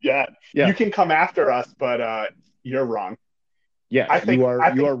 Yeah, you can come after us, but you're wrong. Yeah, you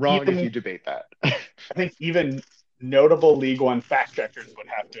are wrong if you debate that. I think even notable League One fact checkers would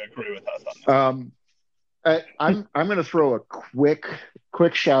have to agree with us on this. I'm going to throw a quick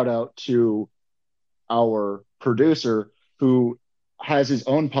shout out to our producer who has his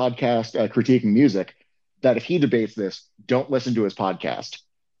own podcast critiquing music. That if he debates this, don't listen to his podcast.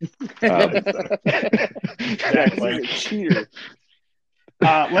 Exactly. He's a cheater.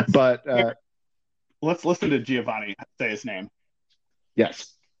 Let's listen to Giovanni say his name.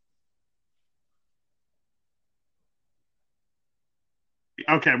 Yes.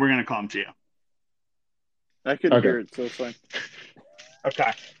 Okay, we're gonna call him Gio. I couldn't hear it, so it's fine.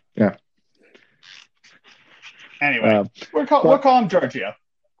 Okay. Yeah. Anyway, we'll call him Giorgio.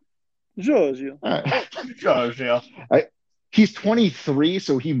 Giorgio. Giorgio. He's 23,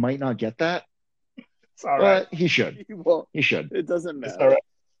 so he might not get that. It's all right. He should. He should. It doesn't matter. It's all right.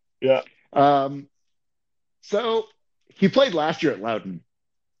 Yeah. So he played last year at Loudoun.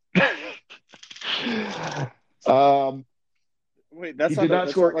 Wait, that's he did not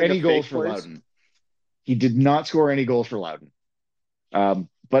score any goals for Loudoun. He did not score any goals for Loudoun.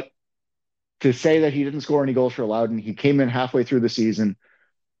 But to say that he didn't score any goals for Loudoun, he came in halfway through the season.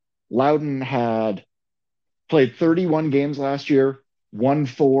 Loudon had played 31 games last year, won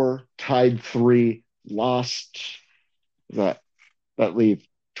 4, tied 3, lost. That leave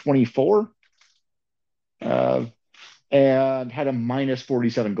 24, and had a minus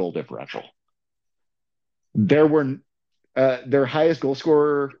 47 goal differential. There were their highest goal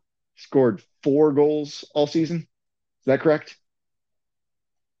scorer scored 4 goals all season. Is that correct?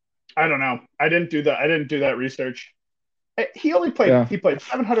 I don't know. I didn't do that research. He only played. Yeah. He played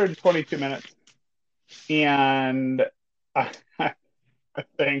 722 minutes, and I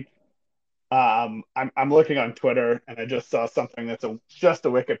think I'm looking on Twitter, and I just saw something that's just a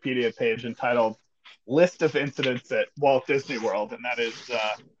Wikipedia page entitled "List of Incidents at Walt Disney World," and that is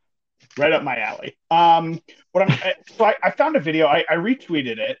right up my alley. So I found a video. I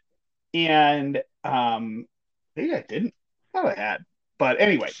retweeted it, and maybe I didn't. I thought I had, but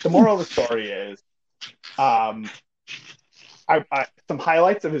anyway, the moral of the story is, some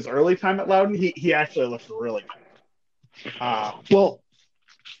highlights of his early time at Loudoun. He actually looked really good. Well,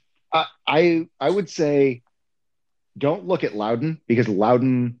 I would say don't look at Loudoun because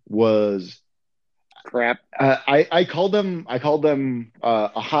Loudoun was crap. I called them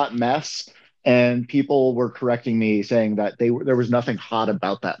a hot mess, and people were correcting me saying that there was nothing hot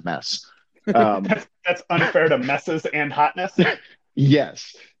about that mess. That's unfair to messes and hotness.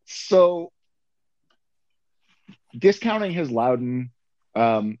 Yes. So discounting his Loudoun,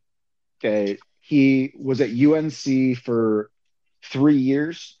 he was at UNC for 3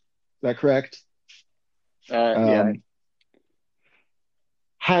 years. Is that correct? Yeah.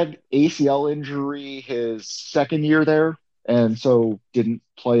 Had ACL injury his second year there, and so didn't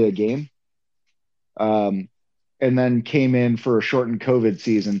play a game. And then came in for a shortened COVID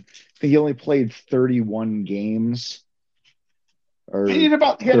season. I think he only played 31 games. He had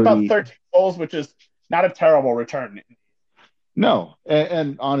about 13 goals, which is not a terrible return. No,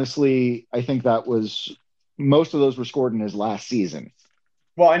 and honestly, I think that was most of those were scored in his last season.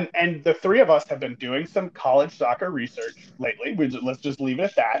 Well, and the three of us have been doing some college soccer research lately. Let's just leave it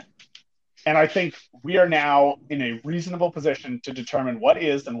at that. And I think we are now in a reasonable position to determine what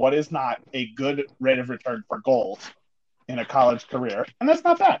is and what is not a good rate of return for goals in a college career, and that's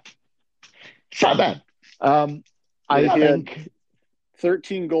not bad. It's not bad. I think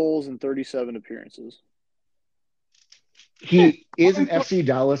 13 goals and 37 appearances. He is an FC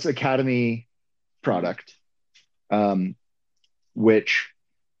Dallas Academy product, which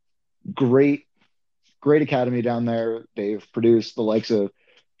great academy down there. They've produced the likes of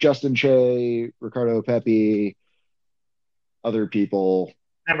Justin Che, Ricardo Pepi, other people.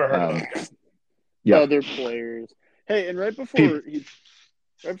 Never heard of them. Yeah, other players. Hey, and right before he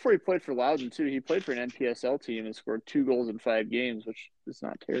played for Loudoun too, he played for an NPSL team and scored 2 goals in 5 games, which is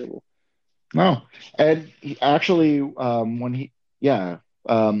not terrible. No, and he actually when he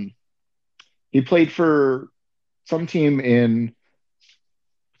He played for some team in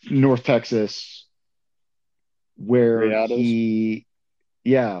North Texas where Rayados.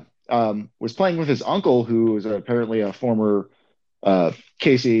 yeah, was playing with his uncle, who was apparently a former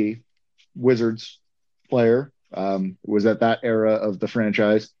KC Wizards player. Was at that era of the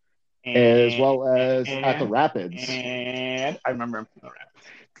franchise, as well as at the Rapids. And I remember him from the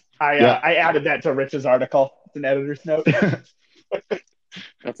Rapids. Yeah. I added that to Rich's article. It's an editor's note.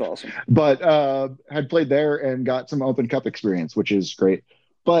 That's awesome. But had played there and got some Open Cup experience, which is great.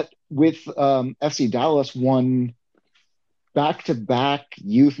 But with FC Dallas won back-to-back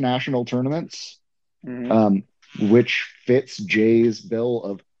youth national tournaments, which fits Jay's bill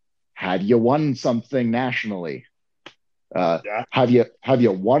of had you won something nationally? Yeah. Have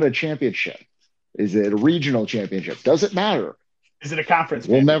you won a championship? Is it a regional championship? Does it matter? Is it a conference?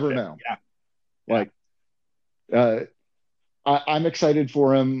 We'll never know. Yeah. Like, I'm excited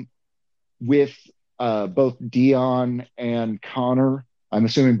for him with both Dion and Connor. I'm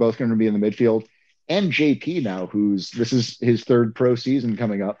assuming both going to be in the midfield, and JP now, this is his third pro season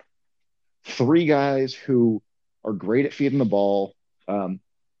coming up. Three guys who are great at feeding the ball,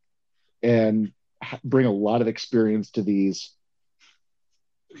 and bring a lot of experience to these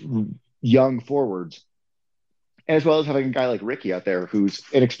young forwards, as well as having a guy like Ricky out there who's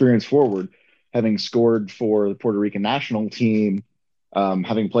an experienced forward, having scored for the Puerto Rican national team,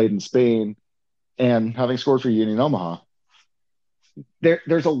 having played in Spain, and having scored for Union Omaha.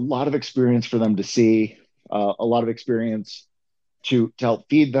 There's a lot of experience for them to see, a lot of experience to help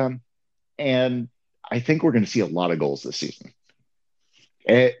feed them. And I think we're going to see a lot of goals this season.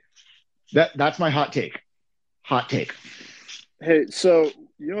 That's my hot take. Hot take. Hey, so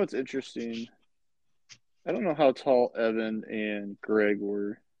you know what's interesting? I don't know how tall Evan and Greg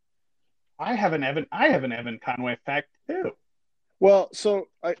were. I have an Evan Conway fact too. Well, so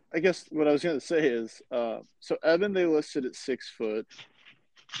I guess what I was going to say is, so Evan they listed at 6 foot.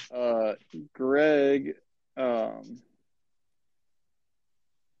 Greg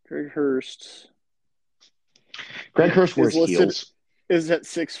Hurst. Greg Hurst wears heels. Is at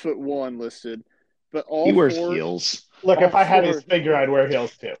 6'1" listed, but he wears heels. Look, if I had his figure, I'd wear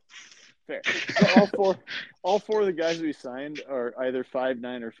heels too. Fair. So all four of the guys we signed are either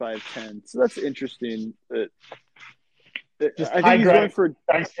 5'9" or 5'10". So that's interesting. I think he's going for.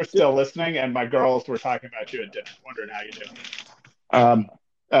 Thanks for still listening. And my girls were talking about you at dinner, wondering how you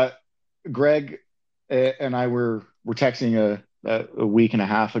doing. Greg and I were texting a week and a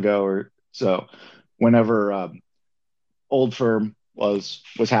half ago or so, whenever Old Firm was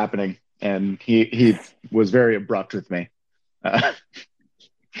happening, and he was very abrupt with me. I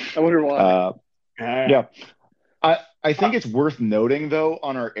wonder why. Yeah, I think it's worth noting though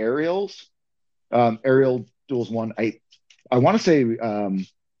on our aerials, aerial duels one. I want to say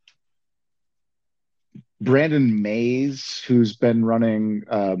Brandon Mays, who's been running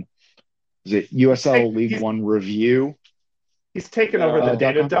is it USL League One Review? He's taken over the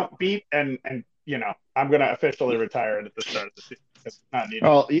data dump beat, and you know, I'm going to officially retire it at the start of the season. It's not needed.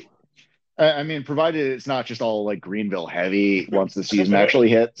 Well, I mean, provided it's not just all like Greenville heavy once the season actually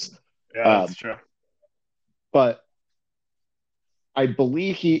hits. Yeah, that's true. But I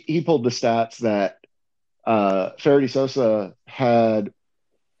believe he pulled the stats that Faraday Sosa had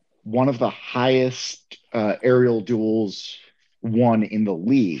one of the highest aerial duels won in the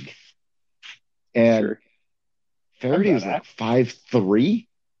league. And Faraday is like 5'3",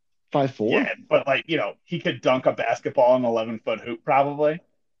 5'4". Yeah, but like, you know, he could dunk a basketball in an 11-foot hoop probably.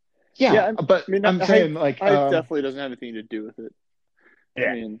 Yeah, but I mean, I'm saying like height definitely doesn't have anything to do with it.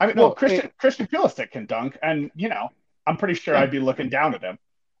 Yeah, I mean, Christian Pulisic can dunk, and you know, I'm pretty sure I'd be looking down at him.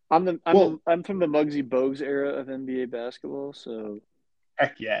 I'm from the Muggsy Bogues era of NBA basketball, so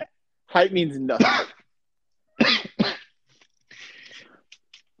heck yeah, height means nothing.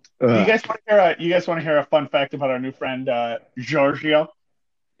 You guys want to hear a fun fact about our new friend Giorgio?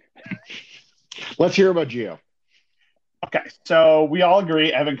 Let's hear about Gio. Okay, so we all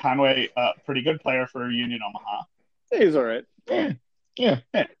agree Evan Conway, pretty good player for Union Omaha. He's all right. Yeah. You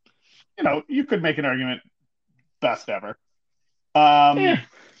know, you could make an argument best ever. Yeah.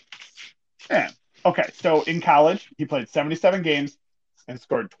 Okay, so in college, he played 77 games and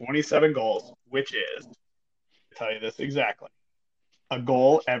scored 27 goals, which is, I'll tell you this exactly, a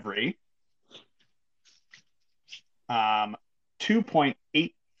goal every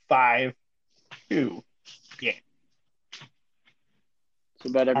 2.852 games. So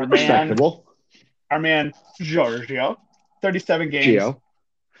about every respectable. Our man Giorgio, 37 games.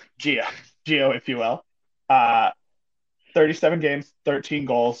 Gio, if you will. 37 games, 13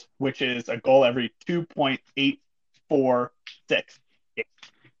 goals, which is a goal every 2.846 games.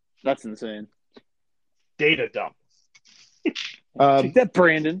 That's insane. data dump. Take that,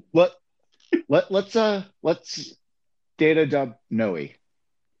 Brandon. Let's data dump Noe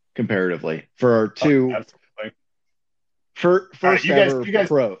comparatively for our two Absolutely. first you guys, ever you guys,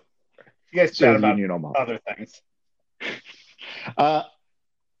 pro. You guys So chat about Union Omaha. other things.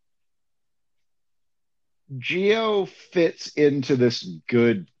 Gio fits into this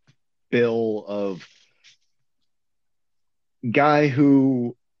good bill of guy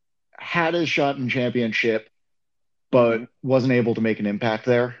who had his shot in championship, but wasn't able to make an impact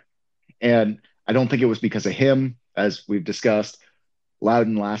there. And I don't think it was because of him, as we've discussed.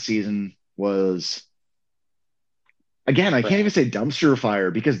 Loudon last season was, again, I can't even say dumpster fire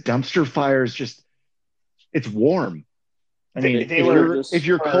because dumpster fire is just, it's warm. I mean, if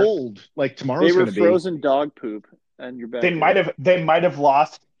you're cold, like tomorrow's going to be. They were frozen dog poop, and you're back. They might have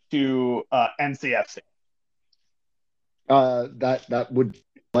lost to NCFC. That would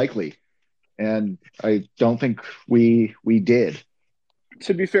likely, and I don't think we did.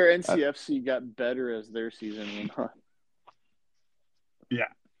 To be fair, NCFC got better as their season went on. Yeah.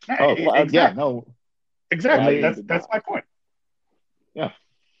 Oh, exactly. Yeah, no. Exactly. That's my point. Yeah.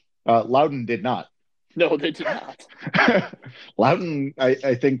 Loudon did not. No, they did not. Loudon,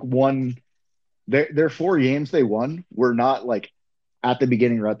 I think, won their 4 games they won were not like at the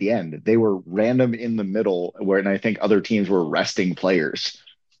beginning or at the end. They were random in the middle, and I think other teams were resting players.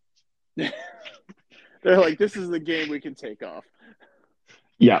 They're like, this is the game we can take off.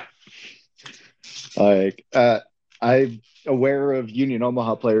 Yeah. Like, I'm aware of Union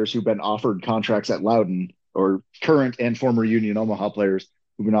Omaha players who've been offered contracts at Loudon, or current and former Union Omaha players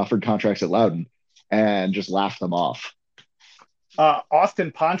who've been offered contracts at Loudon, and just laughed them off.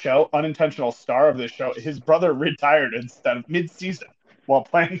 Austin Poncho, unintentional star of this show, his brother retired instead of mid-season while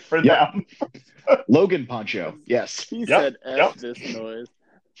playing for them. Logan Poncho, yes. He said F this noise.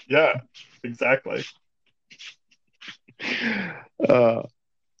 Yeah, exactly.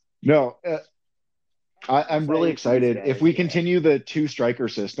 No, I'm really excited. If we continue the 2 striker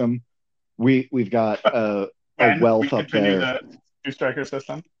system, we've got a wealth up there. The 2 striker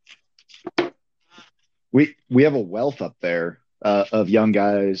system. We have a wealth up there of young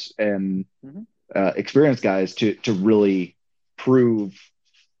guys and experienced guys to really prove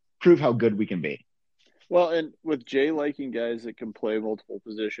how good we can be. Well, and with Jay liking guys that can play multiple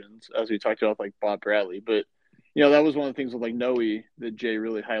positions, as we talked about, like Bob Bradley, but that was one of the things with like Noe that Jay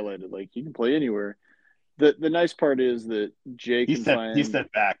really highlighted. Like, he can play anywhere. The nice part is that Jay can find. He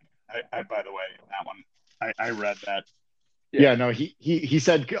said back. I by the way, that one I read that. Yeah, no, he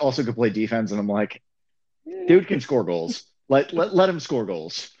said also could play defense, and I'm like, dude can score goals. Let him score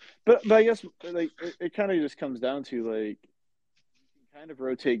goals. But I guess like it kind of just comes down to like you can kind of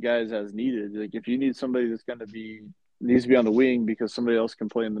rotate guys as needed. Like if you need somebody that's needs to be on the wing because somebody else can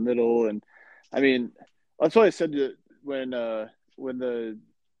play in the middle, and I mean that's what I said when the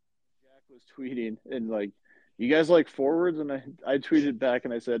Jack was tweeting and like you guys like forwards, and I tweeted back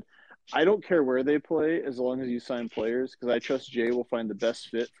and I said I don't care where they play as long as you sign players because I trust Jay will find the best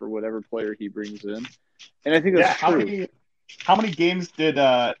fit for whatever player he brings in. And I think that's true. How many games did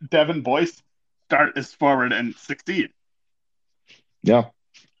Devin Boyce start as forward and succeed? Yeah.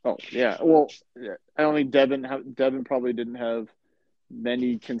 Oh, yeah. Well, I don't think Devin probably didn't have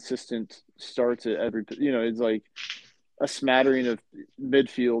many consistent starts at every – it's like a smattering of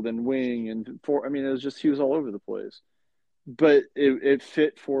midfield and wing and – I mean, it was just – he was all over the place. But it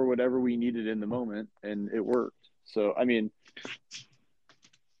fit for whatever we needed in the moment, and it worked. So, I mean,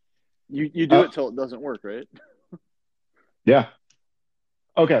 you do it till it doesn't work, right? Yeah.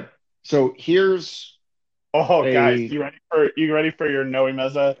 Okay. So here's guys, you ready for your Noe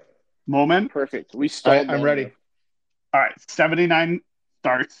Meza moment? Perfect. We start. I'm ready. All right, 79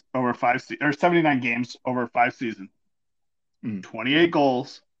 starts over 79 games over 5 seasons. 28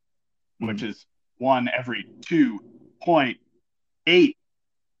 goals, which is 1 every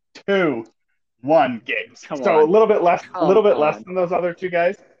 2.821 games. So a little bit less than those other 2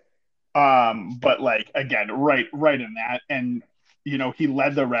 guys. But like again, right in that, and he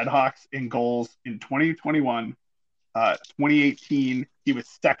led the Redhawks in goals in 2021, 2018. He was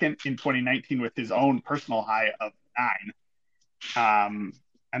second in 2019 with his own personal high of 9.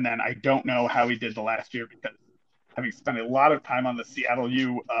 And then I don't know how he did the last year because having spent a lot of time on the Seattle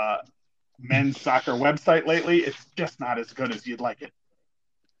U men's soccer website lately, it's just not as good as you'd like it.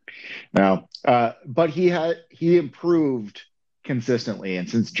 No, but he improved consistently, and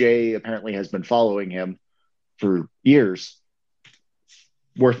since Jay apparently has been following him for years,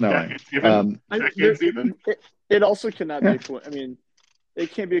 worth knowing. It also cannot be I mean,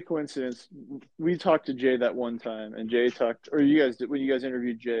 it can't be a coincidence. We talked to Jay that one time, and Jay talked, or you guys did when you guys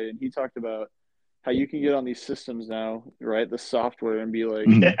interviewed Jay, and he talked about how you can get on these systems now, right? The software and be like,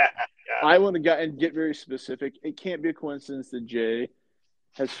 Mhm. Yeah. I want to get very specific. It can't be a coincidence that Jay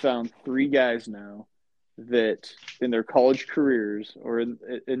has found 3 guys now that in their college careers or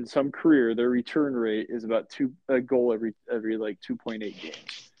in some career, their return rate is about a goal every like 2.8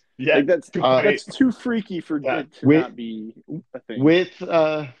 games. Yeah. Like that's 2.8. that's too freaky for Yeah. it to With- not be a thing.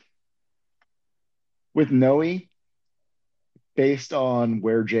 With Noe, based on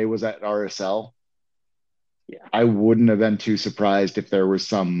where Jay was at RSL, Yeah. I wouldn't have been too surprised if there was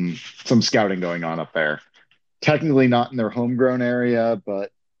some scouting going on up there. Technically not in their homegrown area,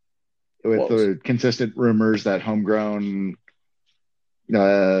 but with Close. the consistent rumors that homegrown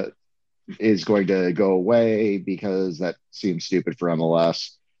is going to go away because that seems stupid for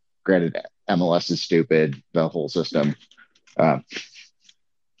MLS. Granted, MLS is stupid, the whole system. Hot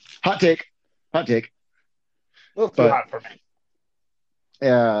take. A little too But- hot for me.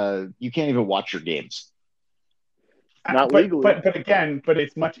 You can't even watch your games. Not but, legally. But again,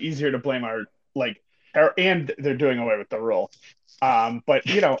 it's much easier to blame and they're doing away with the rule. But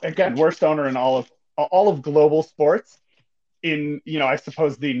again, worst owner in all of global sports in, I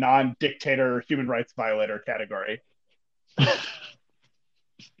suppose the non-dictator human rights violator category.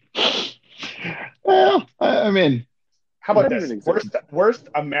 Well, I mean, How about That this? even exists. Worst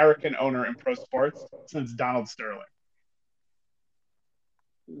American owner in pro sports since Donald Sterling.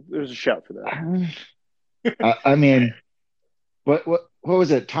 There's a shout for that. I mean, what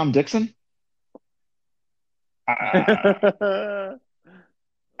was it? Tom Dixon? I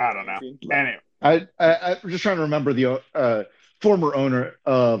don't know. Anyway, I'm just trying to remember the former owner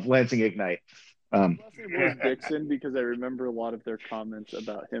of Lansing Ignite. Last name was Dixon because I remember a lot of their comments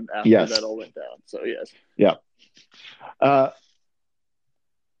about him after Yes. that all went down. So yes.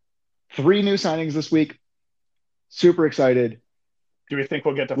 3 new signings this week. Super excited. do we think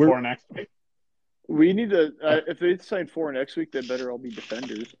we'll get to We're- 4 next week? We need to if they sign 4 next week, they better all be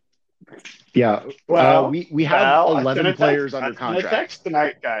defenders. Yeah. We have 11 players under I contract. text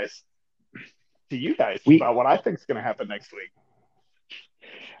tonight, guys. To you guys We- about what I think is going to happen next week.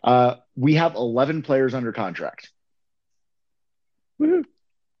 We have 11 players under contract. Woo-hoo.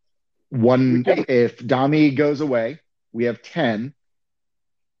 One, We can- if Dami goes away, we have 10.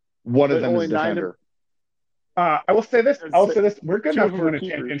 One But of them only is 9 defender. I will say this. We're good 2 enough of to them win are a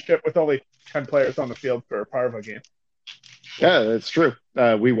keepers. championship with only 10 players on the field for a Parva game. Yeah, that's true.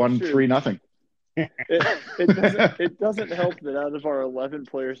 We won True. 3-0. It doesn't help that out of our 11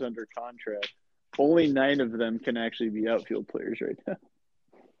 players under contract, only 9 of them can actually be outfield players right now.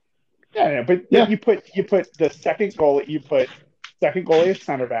 Yeah, but Yeah. you put the second goalie. You put second goalie as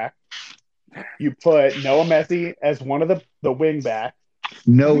center back. You put Noah Messi as one of the wing backs.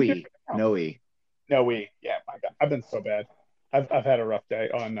 Noe. Yeah, my God, I've been so bad. I've had a rough day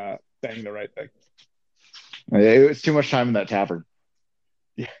on saying the right thing. It was too much time in that tavern.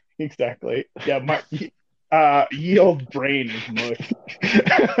 Exactly. Yeah, my yield brain is mush.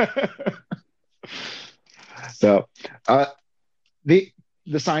 So, the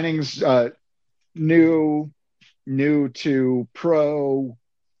signings, new to pro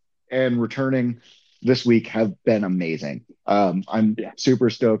and returning this week have been amazing. I'm super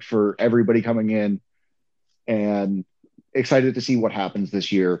stoked for everybody coming in and excited to see what happens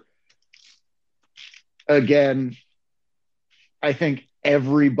this year. Again, I think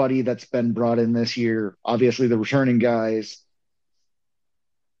everybody that's been brought in this year, obviously the returning guys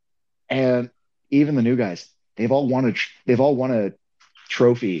and even the new guys, they've all won a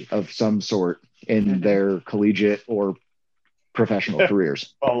trophy of some sort in their collegiate or professional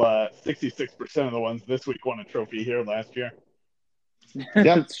careers. Well, 66% of the ones this week won a trophy here last year. Yeah,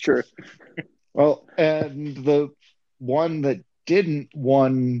 That's true. Well, and the one that didn't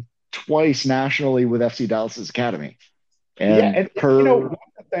won twice nationally with FC Dallas's Academy. And one of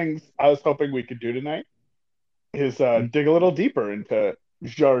the things I was hoping we could do tonight is dig a little deeper into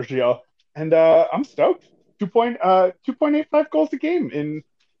Giorgio, and I'm stoked. 2.85 goals a game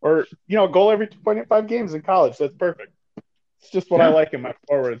a goal every 2.85 games in college. That's perfect. It's just what I like in my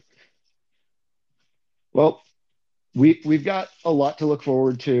forwards. Well, we've got a lot to look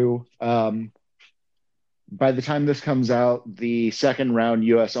forward to. By the time this comes out, the second round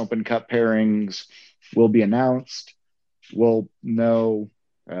U.S. Open Cup pairings will be announced. We'll know.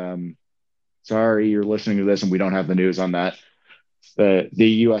 Sorry, you're listening to this and we don't have the news on that. The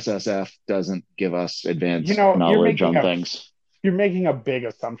USSF doesn't give us advanced knowledge on things. You're making a big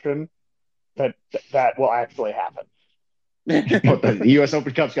assumption that will actually happen. What, the U.S.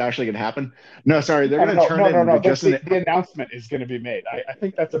 Open Cup's actually going to happen? No, sorry, they're going to turn it into just the announcement is going to be made. I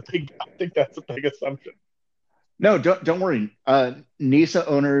think that's a big assumption. No, don't worry. Nisa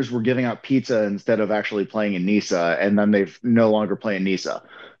owners were giving out pizza instead of actually playing in Nisa, and then they've no longer play in Nisa.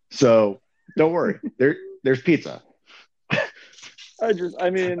 So don't worry. There's pizza. I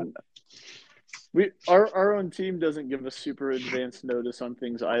mean, our own team doesn't give us super advanced notice on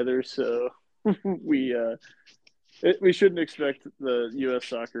things either, so we we shouldn't expect the U.S.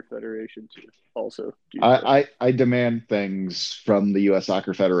 Soccer Federation to also do that. I demand things from the U.S.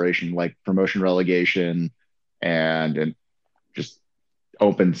 Soccer Federation like promotion relegation and just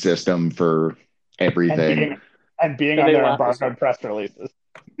open system for and everything. being And on they their laugh us embargoed press releases.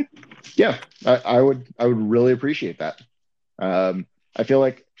 Yeah, I would really appreciate that. I feel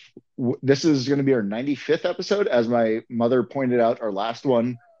like this is going to be our 95th episode. As my mother pointed out, our last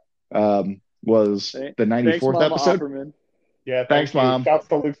one was the Thanks, 94th Mama episode. Opperman. Yeah, Thanks, thank you. Mom. Shouts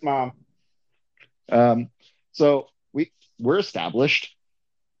to Luke's mom. So we're established.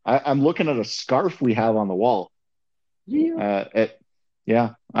 I'm looking at a scarf we have on the wall. Underneath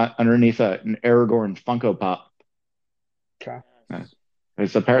an Aragorn Funko Pop. Okay.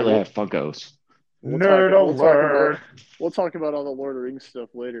 It's apparently I have Funkos. Nerd alert. We'll talk about all the Lord of the Rings stuff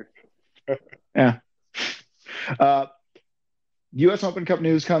later. Yeah. U.S. Open Cup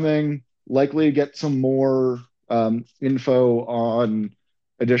news coming. Likely get some more info on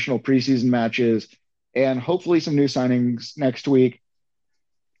additional preseason matches, and hopefully some new signings next week.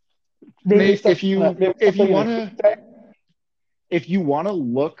 If you want to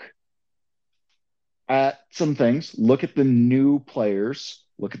look at some things, look at the new players,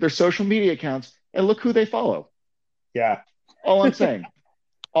 look at their social media accounts, and look who they follow. Yeah. All I'm saying.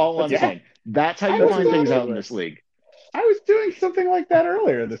 That's how you find things out in this league. I was doing something like that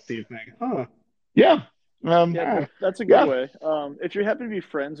earlier this evening. Huh. Yeah. That's a good way. If you happen to be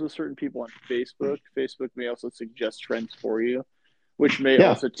friends with certain people on Facebook, Facebook may also suggest friends for you, which may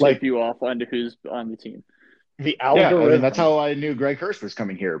also tip you off onto who's on the team. The algorithm. Yeah, I mean, that's how I knew Greg Hurst was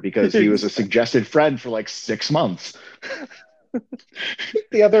coming here, because he was a suggested friend for like 6 months. I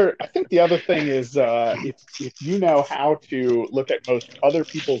think the other thing is if you know how to look at most other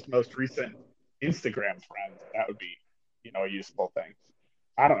people's most recent Instagram friends, that would be a useful thing.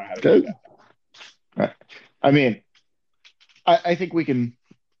 I don't know how to do that. I mean, I think we can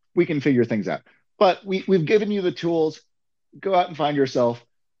figure things out, but we've given you the tools. Go out and find yourself.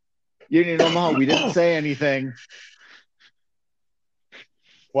 Union Omaha, we didn't say anything.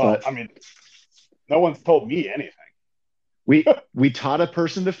 Well, I mean, no one's told me anything. We taught a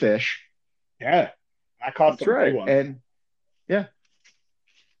person to fish. Yeah, I caught some big ones. And yeah,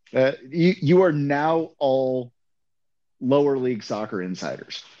 you are now all lower league soccer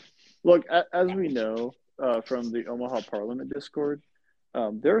insiders. Look, as we know from the Omaha Parliament Discord,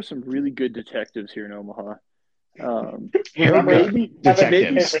 there are some really good detectives here in Omaha. Maybe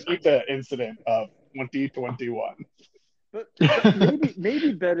the incident of 2021. But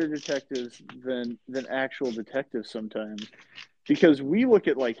maybe better detectives than actual detectives sometimes, because we look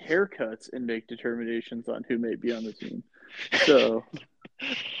at like haircuts and make determinations on who may be on the team. So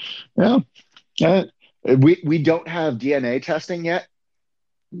we don't have DNA testing yet.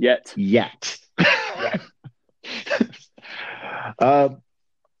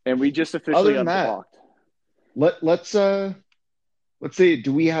 And we just officially got blocked. Let's see.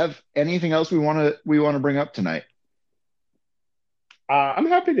 Do we have anything else we want to bring up tonight? I'm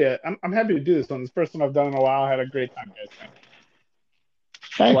happy to do this one. It's the first one I've done in a while. I had a great time, guys.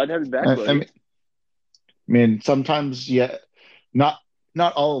 Glad to have you back, buddy. I mean, sometimes, not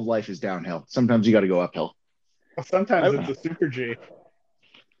all of life is downhill. Sometimes you got to go uphill. Sometimes it's a super G.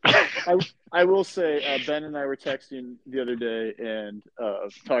 I will say, Ben and I were texting the other day and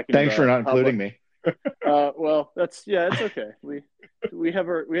talking. Thanks for not including me. Well, it's okay. We have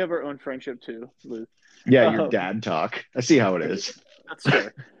our own friendship too, Luke. Yeah, your dad talk. I see how it is. That's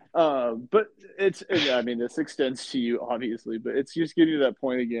fair. But this extends to you obviously, but it's just getting to that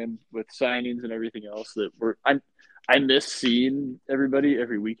point again with signings and everything else that I miss seeing everybody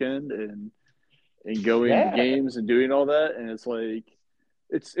every weekend and going to games and doing all that, and it's like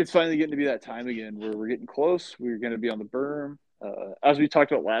it's finally getting to be that time again where we're getting close. We're going to be on the berm. As we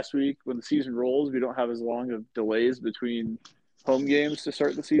talked about last week, when the season rolls, we don't have as long of delays between home games to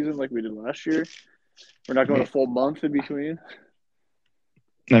start the season like we did last year. We're not going a full month in between.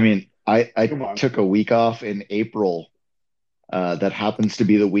 I mean, I took a week off in April. That happens to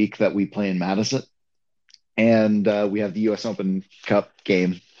be the week that we play in Madison, and we have the U.S. Open Cup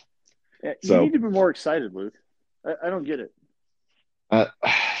game. You need to be more excited, Luke. I don't get it. I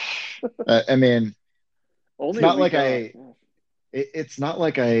mean, it's not like it's not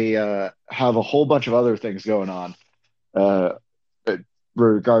like I have a whole bunch of other things going on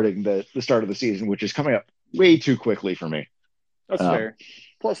regarding the start of the season, which is coming up way too quickly for me. That's fair.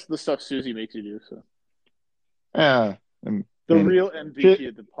 Plus the stuff Susie makes you do. So Yeah, the real MVP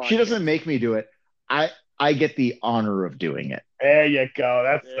of the podcast. She doesn't make me do it. I get the honor of doing it. There you go.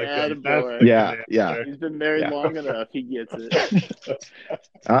 That's the good. Yeah. He's been married long enough. He gets it.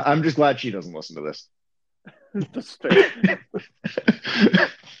 I'm just glad she doesn't listen to this. That's fair.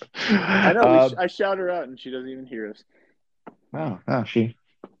 I know. I shout her out, and she doesn't even hear us. No, she.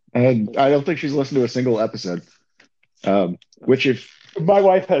 And I don't think she's listened to a single episode. Which, if my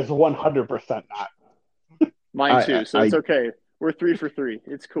wife has 100% not. Mine too. So it's okay. We're 3 for 3.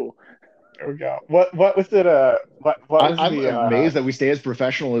 It's cool. There we go. What was it? I'm amazed that we stay as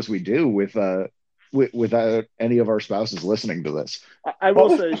professional as we do without any of our spouses listening to this. I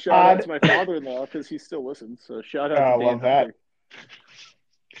will say shout out to my father-in-law because he still listens. So shout out to Dan. Love that.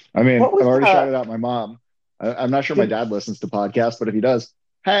 I mean, I've already shouted out my mom. I'm not sure my dad listens to podcasts, but if he does,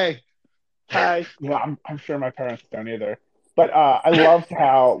 hey. Yeah, I'm sure my parents don't either. But I loved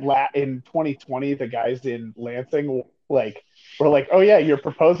how in 2020 the guys in Lansing were like, oh yeah, you're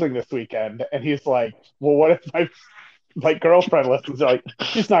proposing this weekend, and he's like, well, what if my girlfriend listens? They're like,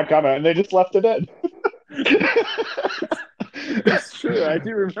 she's not gonna, and they just left it in. It's true. I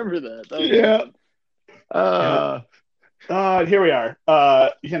do remember that. Here we are.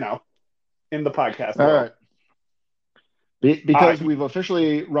 In the podcast. All right. Because we've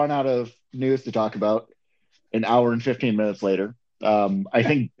officially run out of news to talk about an hour and 15 minutes later. I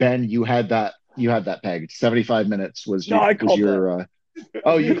think, Ben, you had that pegged. 75 minutes was your that.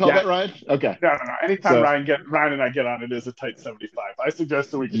 Oh, you called that, Ryan? Okay. No. Anytime Ryan and I get on, it is a tight 75. I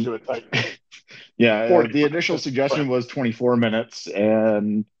suggested we can do it tight. Yeah, the initial suggestion was 24 minutes,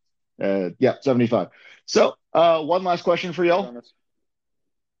 and 75. So, one last question for y'all.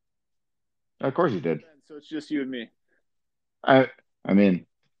 Of course you did. So it's just you and me. I mean,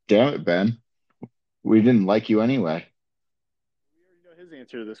 damn it, Ben. We didn't like you anyway. We already know his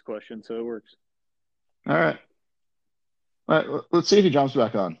answer to this question, so it works. All right. Let's see if he jumps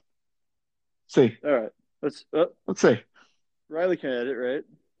back on. See. All right. Let's see. Riley can edit, right?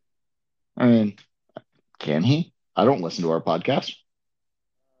 I mean, can he? I don't listen to our podcast.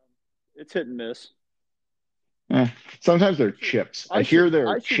 It's hit and miss. Sometimes they're chips. I hear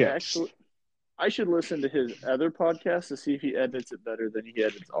they're chips. I should listen to his other podcast to see if he edits it better than he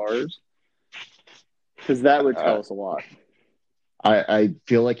edits ours. Because that would tell us a lot. I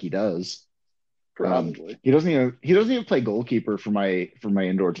feel like he does. Probably. He doesn't even play goalkeeper for my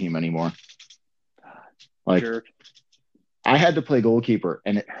indoor team anymore. Like, jerk. I had to play goalkeeper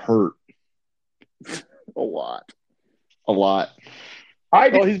and it hurt. A lot. I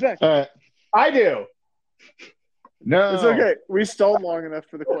do. Oh, he's back. I do. No. It's okay. We stalled long enough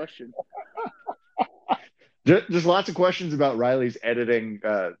for the question. There's lots of questions about Riley's editing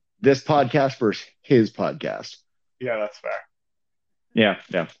this podcast versus his podcast. Yeah, that's fair. Yeah.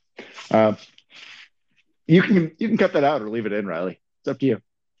 You can cut that out or leave it in, Riley. It's up to you.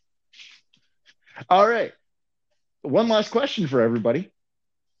 All right. One last question for everybody.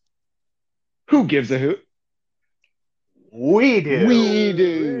 Who gives a hoot? We do. We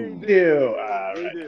do. We do.